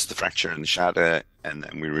he does the fracture and the shatter, and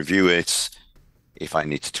then we review it. If I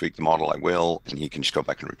need to tweak the model, I will, and he can just go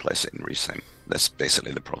back and replace it and resim. That's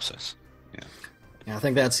basically the process. Yeah, Yeah, I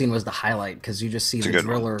think that scene was the highlight because you just see it's a the good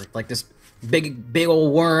one. driller like this big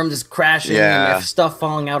old worm just crashing and Yeah. there's stuff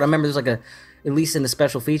falling out. I remember there's like at least in the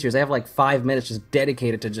special features, they have like 5 minutes just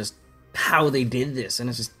dedicated to just how they did this, and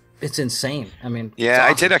it's insane. I mean, it's Yeah,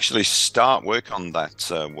 I did awesome. actually start work on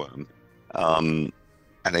that worm. Um,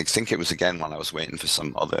 and I think it was again when I was waiting for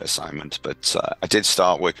some other assignment, but I did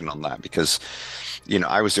start working on that because,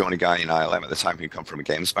 I was the only guy in ILM at the time who come from a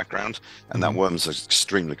games background, and that Mhm. worm's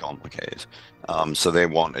extremely complicated. So they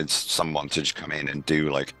wanted someone to just come in and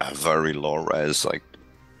do like a very low res, like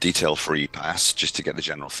detail-free pass just to get the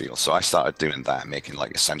general feel. So I started doing that, making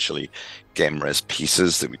like essentially game res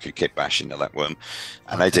pieces that we could kit bash into that worm.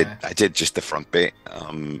 And Okay. I did just the front bit,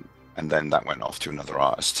 and then that went off to another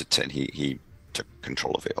artist and he took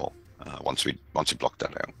control of it all once we blocked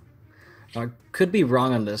that out. I could be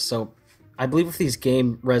wrong on this. So I believe with these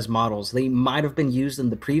game res models, they might have been used in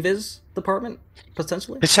the previs department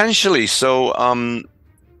potentially. Potentially. So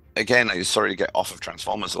again, I'm sorry to get off of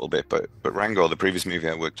Transformers a little bit, but Rango, the previous movie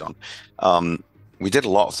I worked on, we did a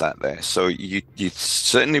lot of that there. So you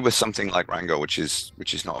certainly with something like Rango, which is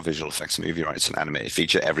not a visual effects movie, right? It's an animated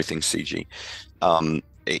feature, everything's CG.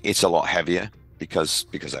 It's a lot heavier because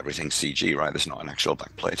everything's CG, right? There's not an actual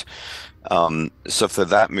backplate. So for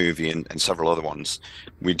that movie and several other ones,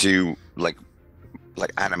 we do like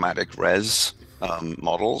animatic res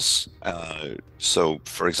models. So,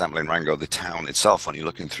 for example, in Rango, the town itself, when you're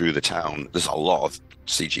looking through the town, there's a lot of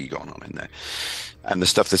CG going on in there. And the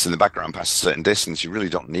stuff that's in the background past a certain distance, you really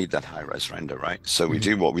don't need that high-res render, right? So we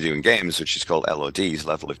do what we do in games, which is called LODs,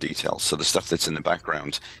 level of detail. So the stuff that's in the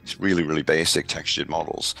background is really, really basic textured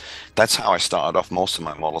models. That's how I started off most of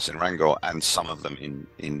my models in Rango and some of them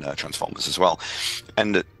in Transformers as well.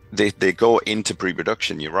 And they go into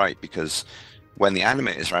pre-production, you're right, because when the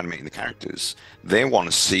animators are animating the characters, they want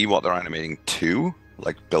to see what they're animating to,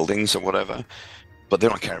 like buildings or whatever, but they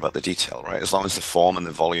don't care about the detail, right? As long as the form and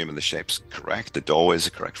the volume and the shape's correct, the doorways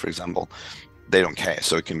are correct, for example, they don't care.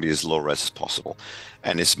 So it can be as low res as possible.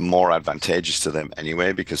 And it's more advantageous to them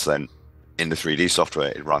anyway, because then in the 3D software,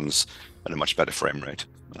 it runs at a much better frame rate.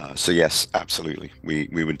 So yes, absolutely. We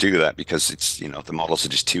would do that because it's, the models are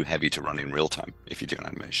just too heavy to run in real time if you do an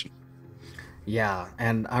animation. Yeah,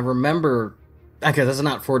 and I remember. Okay, this is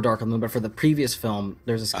not for Dark on the Moon, but for the previous film,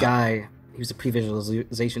 there's this Uh, guy. He was a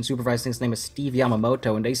pre-visualization supervisor. I think his name is Steve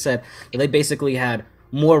Yamamoto, and they said that they basically had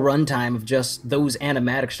more runtime of just those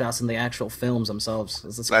animatic shots than the actual films themselves.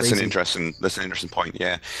 That's That's an crazy. interesting point.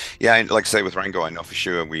 Yeah, yeah. Like I say with Rango, I know for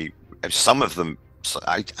sure some of them. So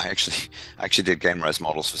I actually did game res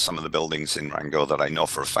models for some of the buildings in Rango that I know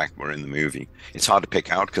for a fact were in the movie. It's hard to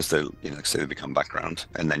pick out because they, like say, they become background,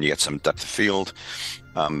 and then you get some depth of field.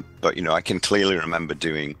 But I can clearly remember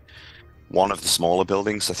doing one of the smaller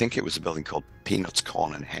buildings. I think it was a building called Peanuts,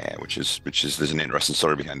 Corn, and Hair, which is there's an interesting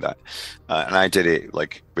story behind that. And I did it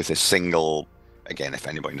like with a single. Again, if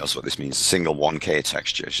anybody knows what this means, a single 1K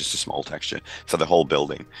texture. It's just a small texture for the whole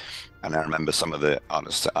building. And I remember some of the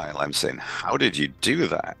artists at ILM saying, "How did you do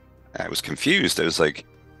that?" And I was confused. I was like,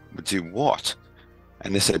 "Do what?"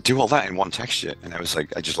 And they said, "Do all that in one texture." And I was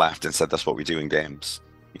like, I just laughed and said, "That's what we do in games.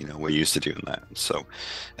 We're used to doing that." So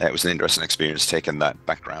it was an interesting experience taking that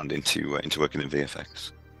background into working in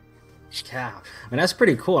VFX. Yeah, I mean that's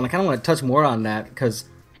pretty cool, and I kind of want to touch more on that because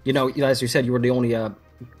as you said, you were the only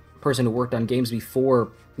person who worked on games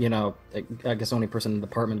before. I guess the only person in the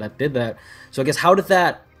department that did that. So I guess how did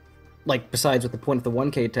that, like, besides with the point of the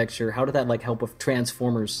 1K texture, how did that like help with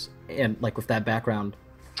Transformers and like with that background?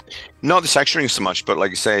 Not the texturing so much, but like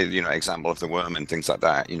you say, example of the worm and things like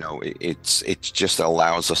that, it just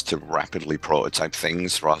allows us to rapidly prototype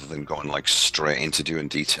things rather than going like straight into doing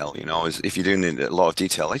detail. If you're doing a lot of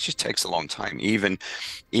detail, it just takes a long time. Even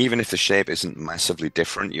if the shape isn't massively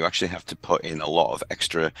different, you actually have to put in a lot of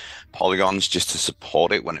extra polygons just to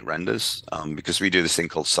support it when it renders, because we do this thing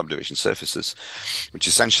called subdivision surfaces, which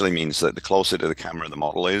essentially means that the closer to the camera the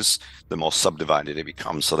model is, the more subdivided it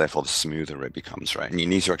becomes, so therefore the smoother it becomes, right? And you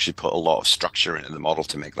need to actually put a lot of structure into the model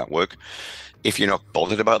to make that work. If you're not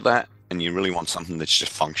bothered about that and you really want something that's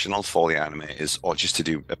just functional for the animators or just to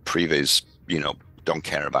do a previs, don't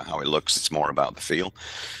care about how it looks, it's more about the feel,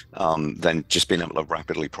 then just being able to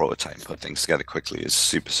rapidly prototype and put things together quickly is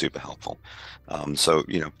super, super helpful. So,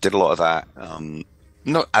 did a lot of that.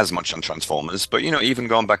 Not as much on Transformers, but, even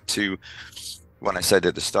going back to when I said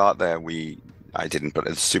at the start there, I didn't, but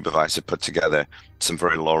the supervisor put together some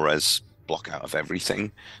very low res block out of everything.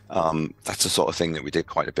 That's the sort of thing that we did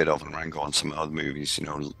quite a bit of in Rango on some other movies.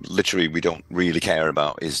 Literally, we don't really care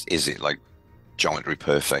about is it like geometry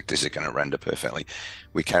perfect? Is it going to render perfectly?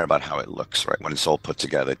 We care about how it looks, right? When it's all put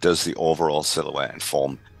together, does the overall silhouette and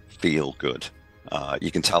form feel good?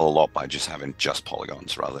 You can tell a lot by just having just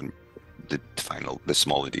polygons rather than the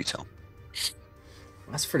smaller detail.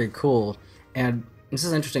 That's pretty cool. And this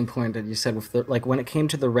is an interesting point that you said with the, like when it came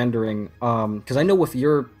to the rendering, because I know with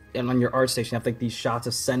your and on your art station, I think these shots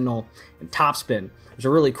of Sentinel and Topspin, which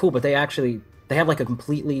are really cool, but they have like a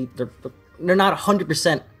completely they're not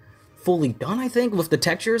 100% fully done. I think with the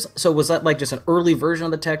textures. So was that like just an early version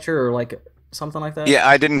of the texture or like something like that? Yeah,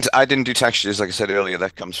 I didn't do textures, like I said earlier.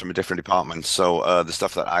 That comes from a different department. So the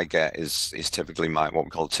stuff that I get is typically my what we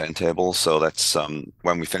call turntable. So that's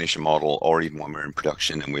when we finish a model, or even when we're in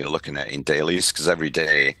production and we're looking at in dailies, because every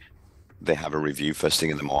day they have a review first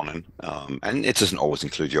thing in the morning, and it doesn't always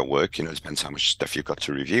include your work. It depends how much stuff you've got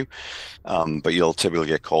to review. But you'll typically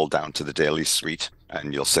get called down to the daily suite,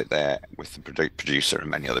 and you'll sit there with the producer and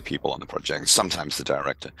many other people on the project, sometimes the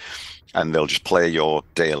director, and they'll just play your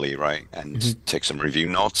daily, right, and take some review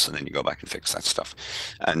notes, and then you go back and fix that stuff.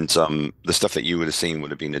 And the stuff that you would have seen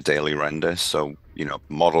would have been a daily render. So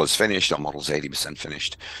model is finished, or model's 80%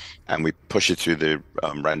 finished, and we push it through the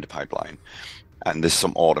render pipeline. And there's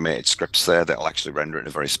some automated scripts there that'll actually render it in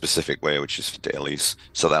a very specific way, which is for dailies.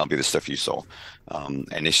 So that'll be the stuff you saw.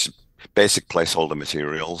 And it's basic placeholder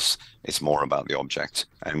materials. It's more about the object.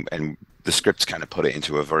 And the scripts kind of put it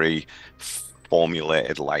into a very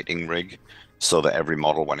formulated lighting rig so that every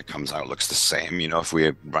model, when it comes out, looks the same. If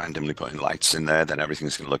we're randomly putting lights in there, then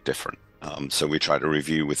everything's going to look different. So we try to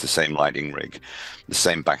review with the same lighting rig, the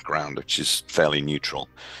same background, which is fairly neutral,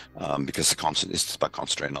 because the concept is about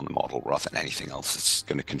concentrating on the model rather than anything else that's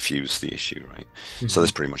going to confuse the issue, right? So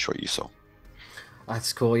that's pretty much what you saw.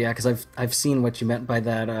 That's cool, yeah, because I've seen what you meant by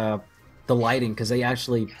that, the lighting, because they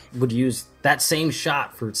actually would use that same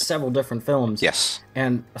shot for several different films. Yes.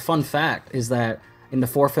 And a fun fact is that in the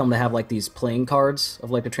 4 film, they have like these playing cards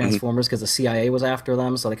of like the Transformers because the CIA was after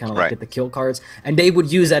them, so they kind of like get the kill cards, and they would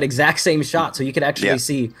use that exact same shot. So you could actually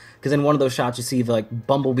see, because in one of those shots you see the, like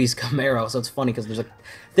Bumblebee's Camaro. So it's funny because there's a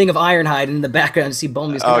thing of Ironhide in the background. You see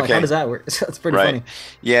Bumblebee's Camaro. Like, how does that work? So it's pretty funny.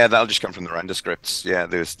 Yeah, that'll just come from the render scripts. Yeah,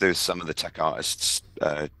 there's some of the tech artists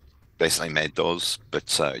basically made those,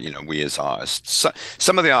 but we as artists,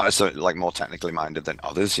 some of the artists are like more technically minded than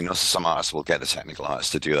others. So some artists will get the technical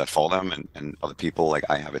artists to do that for them, and other people, like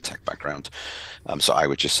I have a tech background, so I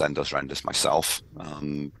would just send those renders myself.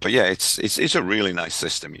 But yeah, it's a really nice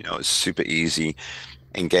system. It's super easy.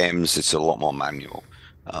 In games, it's a lot more manual.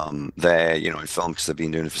 There, in film, because they've been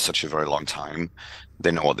doing it for such a very long time, they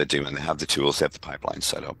know what they're doing. They have the tools, they have the pipeline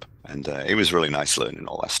set up, and it was really nice learning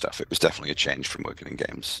all that stuff. It was definitely a change from working in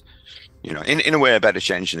games. In a way, a better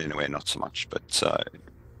change, and in a way, not so much. But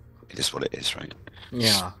it is what it is, right?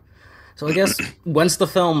 Yeah. So I guess once the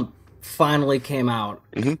film finally came out,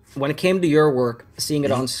 when it came to your work, seeing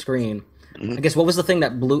it on screen, I guess what was the thing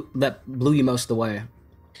that blew you most away?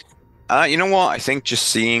 You know what? I think just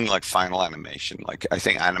seeing like final animation, like I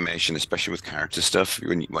think animation, especially with character stuff,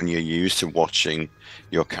 when you're used to watching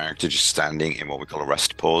your character just standing in what we call a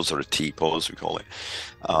rest pose or a T pose, we call it,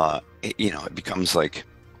 it becomes like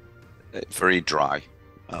very dry,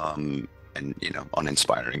 and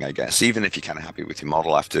uninspiring, I guess. Even if you're kind of happy with your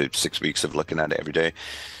model after 6 weeks of looking at it every day,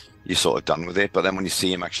 you're sort of done with it. But then when you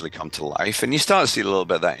see him actually come to life, and you start to see a little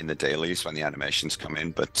bit of that in the dailies when the animations come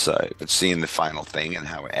in, but seeing the final thing and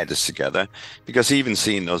how it edits together, because even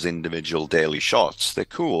seeing those individual daily shots, they're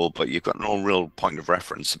cool, but you've got no real point of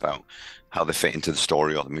reference about how they fit into the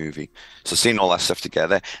story or the movie. So seeing all that stuff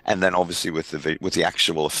together, and then obviously with the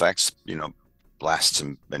actual effects, blasts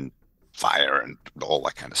and fire and all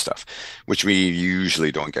that kind of stuff, which we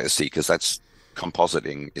usually don't get to see because that's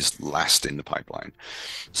compositing is last in the pipeline.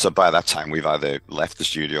 So by that time, we've either left the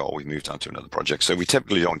studio or we've moved on to another project. So we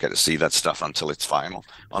typically don't get to see that stuff until it's final,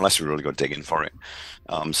 unless we really go digging for it.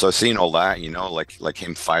 So seeing all that, like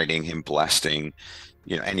him fighting, him blasting,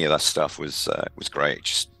 any of that stuff was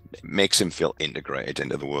great. It makes him feel integrated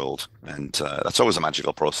into the world, and that's always a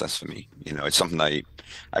magical process for me. It's something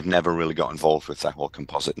I've never really got involved with, that whole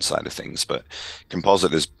compositing side of things, but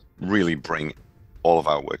compositors really bring all of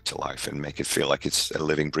our work to life and make it feel like it's a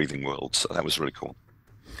living, breathing world. So that was really cool.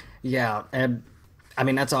 Yeah, and I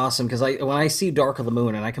mean that's awesome because when I see Dark of the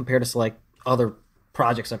Moon and I compare this to like other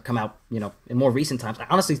projects that have come out, in more recent times, I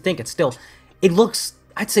honestly think it looks,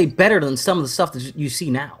 I'd say, better than some of the stuff that you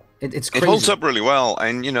see now. It's crazy. It holds up really well,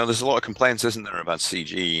 and there's a lot of complaints, isn't there, about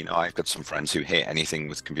CG? I've got some friends who hate anything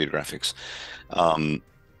with computer graphics, and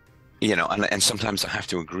sometimes I have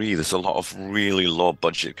to agree. There's a lot of really low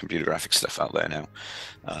budget computer graphics stuff out there now.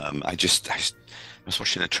 I was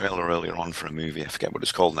watching a trailer earlier on for a movie. I forget what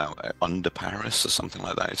it's called now, Under Paris or something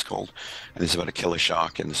like that. It's called, and it's about a killer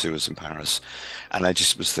shark in the sewers in Paris. And I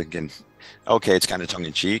just was thinking, okay, it's kind of tongue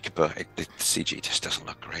in cheek, but the CG just doesn't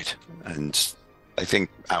look great, and I think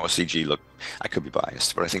our CG look. I could be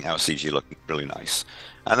biased, but I think our CG looked really nice,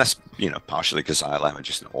 and that's partially because ILM are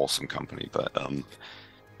just an awesome company. But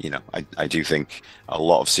I do think a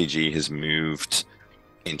lot of CG has moved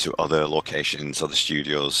into other locations, other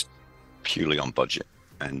studios, purely on budget,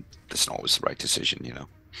 and that's not always the right decision.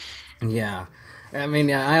 Yeah, I mean,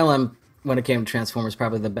 yeah, ILM when it came to Transformers,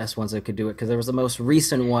 probably the best ones that could do it because there was the most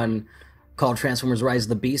recent one called Transformers: Rise of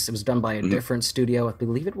the Beast. It was done by a different studio. I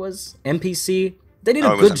believe it was MPC. They did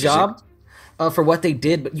a good job for what they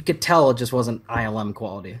did, but you could tell it just wasn't ILM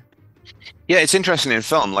quality. Yeah, it's interesting in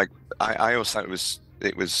film. Like I always thought it was.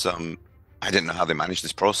 I didn't know how they managed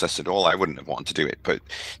this process at all. I wouldn't have wanted to do it, but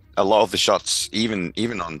a lot of the shots, even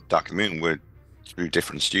on Dark of the Moon, were through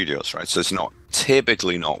different studios, right? So it's not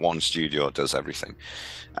typically not one studio does everything,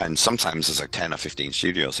 and sometimes there's like 10 or 15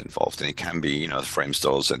 studios involved, and it can be the frame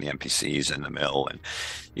stores and the NPCs and the mill, and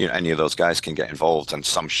any of those guys can get involved on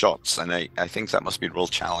some shots. And I think that must be a real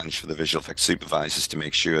challenge for the visual effects supervisors to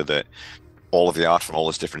make sure that all of the art from all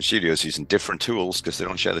those different studios using different tools, because they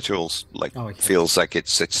don't share the tools, feels like it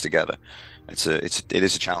sits together. It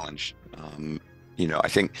is a challenge. I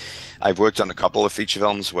think I've worked on a couple of feature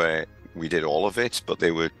films where we did all of it, but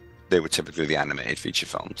they were typically the animated feature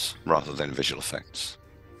films rather than visual effects.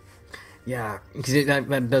 Yeah, because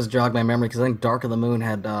that does jog my memory. Because I think Dark of the Moon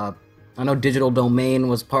had, I know Digital Domain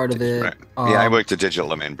was part of it. Right. Yeah, I worked at Digital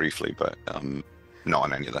Domain briefly, but not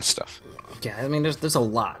on any of that stuff. Yeah, I mean, there's a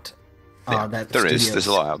lot. There's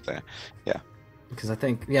a lot out there. Yeah. Because I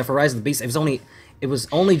think for Rise of the Beast, it was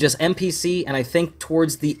only just MPC, and I think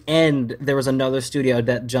towards the end there was another studio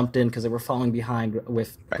that jumped in because they were falling behind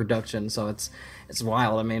with production. So it's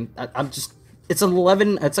wild. I mean, it's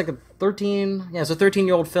like a 13. Yeah, it's a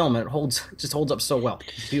 13-year-old film, and it just holds up so well.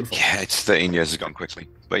 It's beautiful. Yeah, it's 13 years has gone quickly,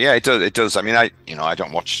 but yeah, it does. I mean, I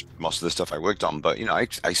don't watch most of the stuff I worked on, but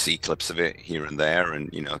I see clips of it here and there,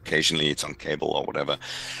 and occasionally it's on cable or whatever,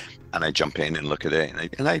 and I jump in and look at it,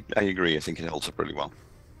 and I agree. I think it holds up really well.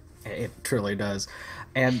 It truly does.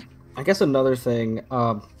 And I guess another thing,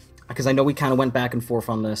 because I know we kind of went back and forth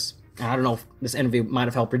on this, and I don't know if this interview might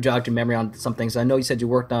have helped jog your memory on some things. I know you said you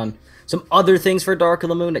worked on some other things for Dark of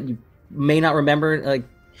the Moon that you may not remember, like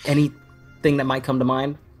anything that might come to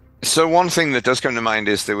mind. So one thing that does come to mind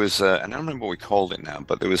is there was, and I don't remember what we called it now,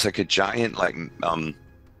 but there was like a giant, like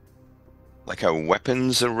a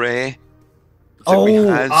weapons array.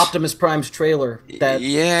 Optimus Prime's trailer, that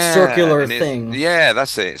circular thing. Yeah,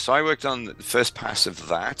 that's it. So I worked on the first pass of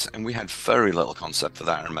that, and we had very little concept for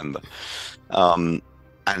that, I remember.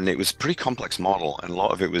 And it was a pretty complex model, and a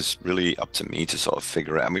lot of it was really up to me to sort of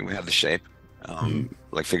figure out. I mean, we had the shape,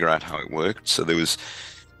 figure out how it worked. So it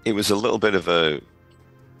was a little bit of a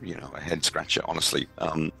head scratcher, honestly.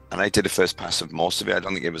 And I did a first pass of most of it. I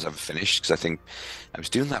don't think it was ever finished, because I think I was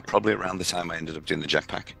doing that probably around the time I ended up doing the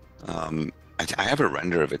jetpack. I have a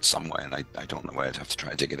render of it somewhere, and I don't know where. I'd have to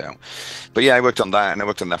try to dig it out. But yeah, I worked on that, and I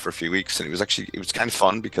worked on that for a few weeks, and it was kind of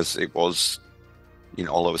fun because it was,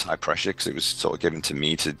 although it was high pressure, because it was sort of given to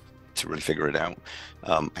me to really figure it out.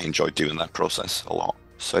 I enjoyed doing that process a lot.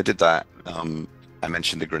 So I did that. I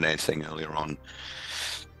mentioned the grenade thing earlier on.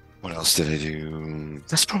 What else did I do?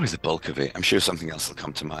 That's probably the bulk of it. I'm sure something else will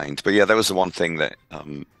come to mind. But yeah, that was the one thing that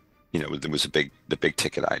there was the big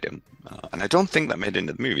ticket item, and I don't think that made it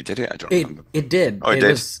into the movie, did it? I don't remember. It did. Oh, it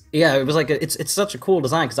did. It was like it's such a cool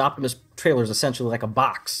design, because Optimus trailer is essentially like a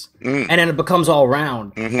box, and then it becomes all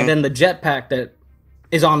round, and then the jetpack that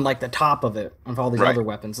is on like the top of it of all these other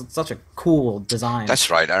weapons. It's such a cool design. That's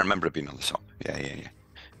right. I remember it being on the top.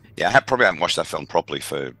 Yeah. I probably haven't watched that film properly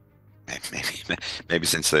for maybe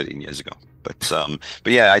since 13 years ago. But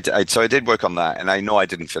yeah, so I did work on that, and I know I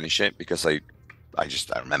didn't finish it because I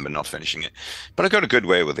remember not finishing it, but I got a good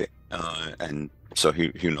way with it, and so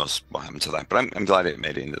who knows what happened to that? But I'm glad it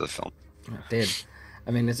made it into the film. It did.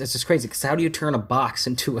 I mean, it's just crazy, because how do you turn a box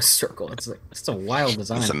into a circle? It's a wild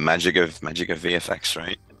design. It's the magic of VFX,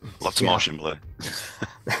 right? Lots of motion blur.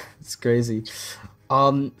 It's crazy.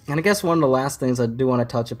 And I guess one of the last things I do want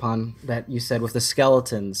to touch upon that you said with the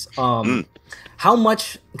skeletons. How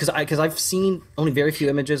much? Because I've seen only very few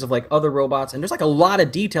images of like other robots, and there's like a lot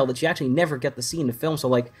of detail that you actually never get to see in the film. So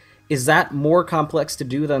like, is that more complex to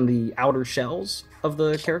do than the outer shells of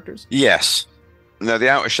the characters? Yes. No, the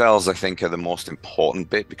outer shells I think are the most important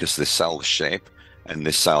bit, because they sell the shape, and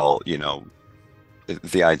they sell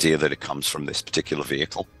the idea that it comes from this particular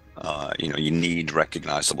vehicle. You need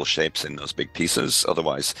recognizable shapes in those big pieces,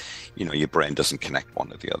 otherwise, your brain doesn't connect one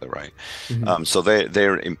to the other, right? So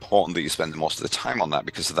they're important that you spend most of the time on that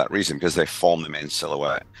because of that reason, because they form the main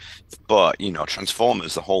silhouette. But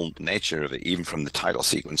Transformers, the whole nature of it, even from the title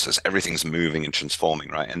sequences, everything's moving and transforming,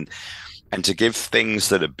 right? And And to give things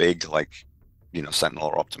that are big, like, Sentinel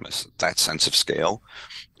or Optimus, that sense of scale,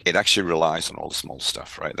 it actually relies on all the small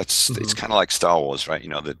stuff, right? It's Hmm. kind of like Star Wars, right?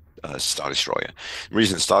 The Star Destroyer. The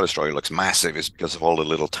reason the Star Destroyer looks massive is because of all the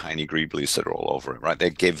little tiny greeblies that are all over it, right? They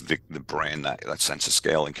give the brain that sense of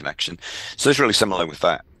scale and connection. So it's really similar with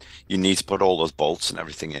that. You need to put all those bolts and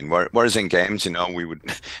everything in. Whereas in games, we would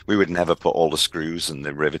we would never put all the screws and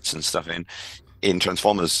the rivets and stuff in. In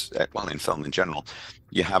Transformers, well, in film in general,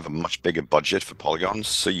 you have a much bigger budget for polygons,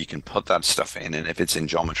 so you can put that stuff in, and if it's in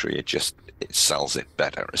geometry, it sells it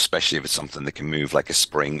better, especially if it's something that can move like a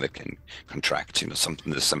spring that can contract,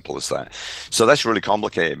 something as simple as that. So that's really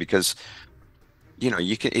complicated because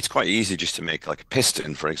it's quite easy just to make like a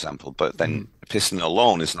piston, for example, but then Hmm. a piston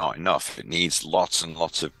alone is not enough. It needs lots and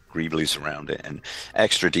lots of greeblies around it and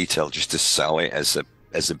extra detail just to sell it as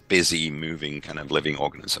a busy, moving kind of living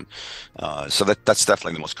organism. So that's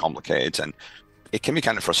definitely the most complicated, and it can be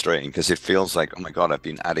kind of frustrating because it feels like, oh my God, I've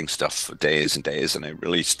been adding stuff for days and days, and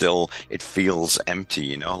it feels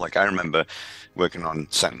empty, Like I remember working on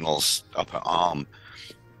Sentinel's upper arm,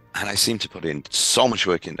 and I seemed to put in so much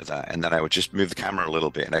work into that, and then I would just move the camera a little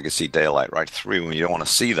bit, and I could see daylight right through. And you don't want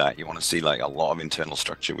to see that. You want to see like a lot of internal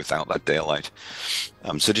structure without that daylight.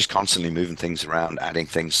 So just constantly moving things around, adding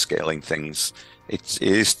things, scaling things. It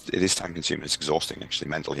is time consuming. It's exhausting, actually,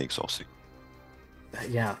 mentally exhausting.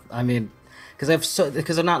 Yeah, I mean,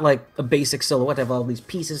 because they're not like a basic silhouette. They have all these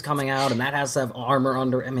pieces coming out, and that has to have armor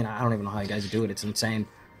under. I mean, I don't even know how you guys do it. It's insane.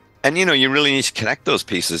 And you really need to connect those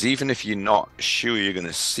pieces, even if you're not sure you're going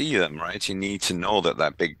to see them, right? You need to know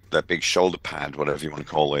that big shoulder pad, whatever you want to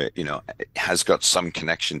call it, it has got some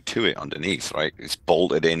connection to it underneath, right? It's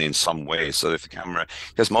bolted in some way. So if the camera,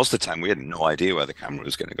 because most of the time we had no idea where the camera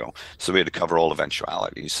was going to go, so we had to cover all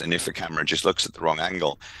eventualities. And if the camera just looks at the wrong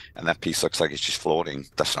angle and that piece looks like it's just floating,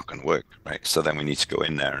 that's not going to work, right? So then we need to go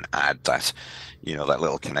in there and add that, that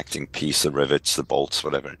little connecting piece, the rivets, the bolts,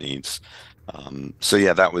 whatever it needs. So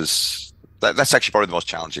yeah, that's actually probably the most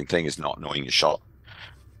challenging thing is not knowing your shot,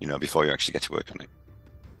 before you actually get to work on it.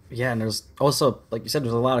 Yeah, and there's also, like you said,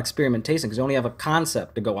 there's a lot of experimentation because you only have a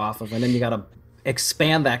concept to go off of, and then you got to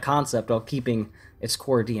expand that concept while keeping its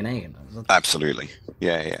core DNA. Absolutely.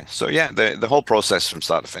 Yeah, yeah. So yeah, the whole process from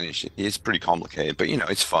start to finish is pretty complicated, but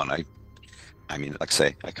it's fun. I mean, like I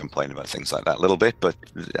say, I complain about things like that a little bit, but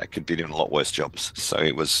I could be doing a lot worse jobs. So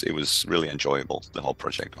it was really enjoyable, the whole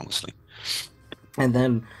project, honestly. And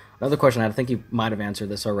then another question, I think you might have answered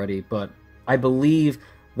this already, but I believe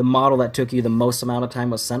the model that took you the most amount of time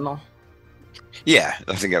was Sentinel. Yeah,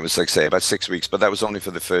 I think I was like say about 6 weeks, but that was only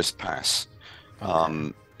for the first pass.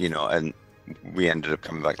 Okay. And we ended up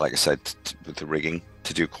coming back, like I said, with the rigging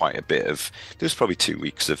to do quite a bit of. There was probably 2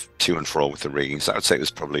 weeks of to and fro with the rigging, so I would say it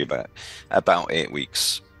was probably about 8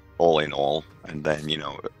 weeks all in all. And then,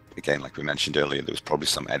 again, like we mentioned earlier, there was probably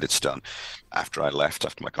some edits done after I left,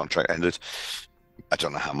 after my contract ended. I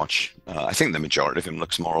don't know how much. I think the majority of him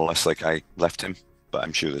looks more or less like I left him, but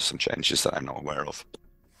I'm sure there's some changes that I'm not aware of.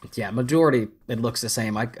 Yeah, majority it looks the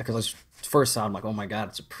same. I because I first saw, I'm like, oh my god,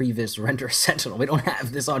 it's a previous render Sentinel. We don't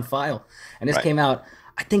have this on file, and this Right. came out.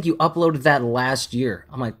 I think you uploaded that last year.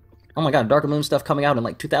 I'm like, oh my god, Dark Moon stuff coming out in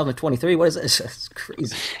like 2023. What is this? It's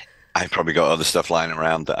crazy. I probably got other stuff lying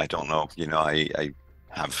around that I don't know. I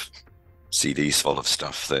have CDs full of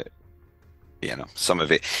stuff that, some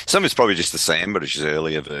of it's probably just the same, but it's just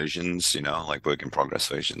earlier versions, like work in progress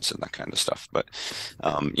versions and that kind of stuff. But,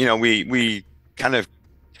 we kind of,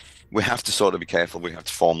 we have to sort of be careful. We have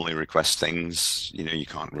to formally request things. You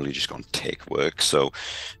can't really just go and take work. So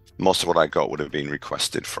most of what I got would have been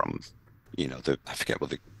requested from, I forget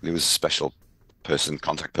there was a special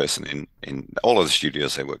contact person in all of the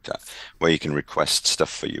studios I worked at, where you can request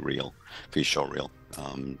stuff for your show reel.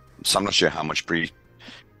 So I'm not sure how much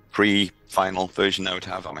pre-final version I would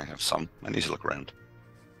have. I might have some. I need to look around.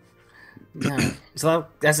 Yeah. So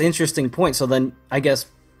that's an interesting point. So then I guess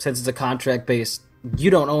since it's a contract based, you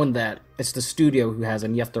don't own that. It's the studio who has it,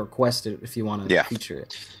 and you have to request it if you want to Yeah, feature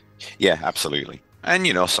it. yeah, absolutely. And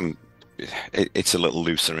it's a little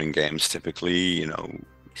looser in games typically.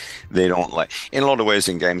 They don't like, in a lot of ways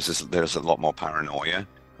in games there's a lot more paranoia,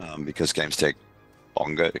 because games take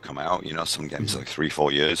longer to come out. Some games Mhm. like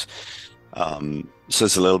 3-4 years. So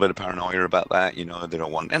there's a little bit of paranoia about that. They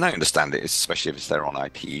don't want, and I understand it, especially if it's their own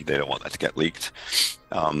IP. They don't want that to get leaked.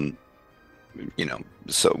 Um,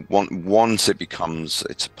 so once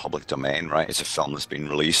it's a public domain, right? It's a film that's been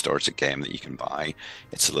released or it's a game that you can buy.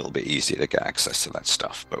 It's a little bit easier to get access to that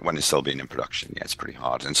stuff. But when it's still being in production, yeah, it's pretty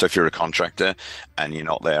hard. And so if you're a contractor and you're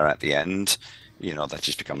not there at the end, that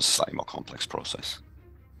just becomes a slightly more complex process.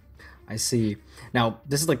 I see. Now,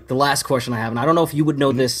 this is like the last question I have, and I don't know if you would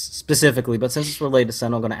know this specifically, but since it's related to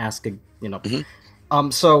Sentinel, I'm going to ask,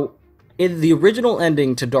 So, in the original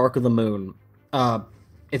ending to Dark of the Moon,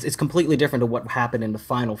 it's completely different to what happened in the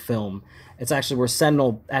final film. It's actually where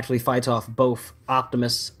Sentinel actually fights off both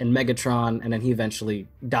Optimus and Megatron, and then he eventually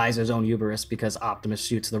dies of his own hubris because Optimus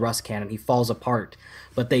shoots the rust cannon. He falls apart.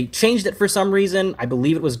 But they changed it for some reason. I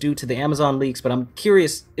believe it was due to the Amazon leaks, but I'm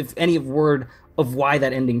curious if any word of why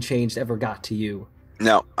that ending changed ever got to you.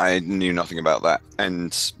 No, I knew nothing about that.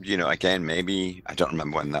 And, again, maybe, I don't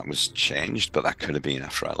remember when that was changed, but that could have been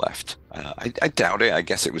after I left. I doubt it. I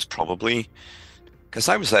guess it was probably, because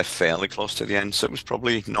I was there fairly close to the end, so it was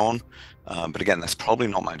probably known. But again, that's probably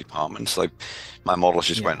not my department. So my models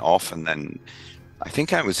just went off, and then I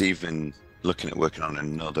think I was even looking at working on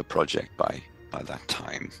another project by that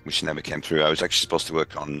time, which never came through. I was actually supposed to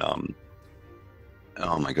work on,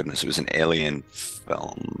 oh my goodness, it was an alien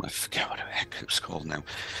film. I forget what the heck it was called now.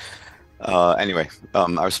 Anyway, I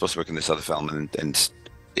was supposed to work on this other film, and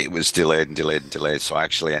it was delayed and delayed and delayed. So I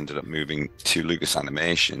actually ended up moving to Lucas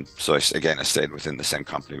Animation. So I stayed within the same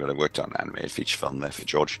company, but I worked on an animated feature film there for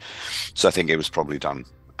George. So I think it was probably done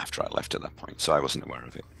after I left at that point. So I wasn't aware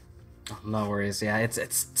of it. No worries. Yeah,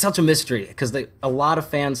 it's such a mystery because a lot of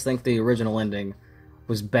fans think the original ending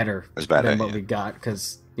was better than what we got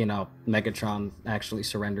because, Megatron actually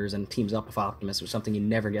surrenders and teams up with Optimus, which is something you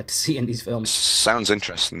never get to see in these films. Sounds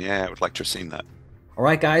interesting. Yeah, I would like to have seen that. All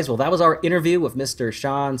right, guys. Well, that was our interview with Mr.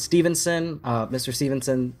 Shaun Stephenson. Mr.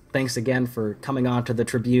 Stephenson, thanks again for coming on to the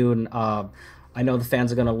Tribune. I know the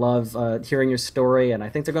fans are going to love hearing your story, and I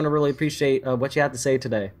think they're going to really appreciate what you had to say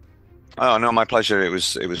today. Oh, no, my pleasure. It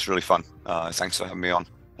was really fun. Thanks for having me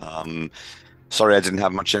on. Sorry I didn't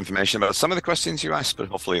have much information about some of the questions you asked, but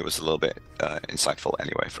hopefully it was a little bit insightful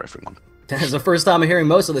anyway for everyone. It's the first time I'm hearing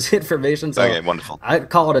most of this information, so okay, wonderful. I'd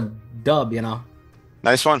call it a dub,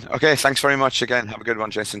 Nice one. Okay, thanks very much again. Have a good one,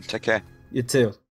 Jason. Take care. You too.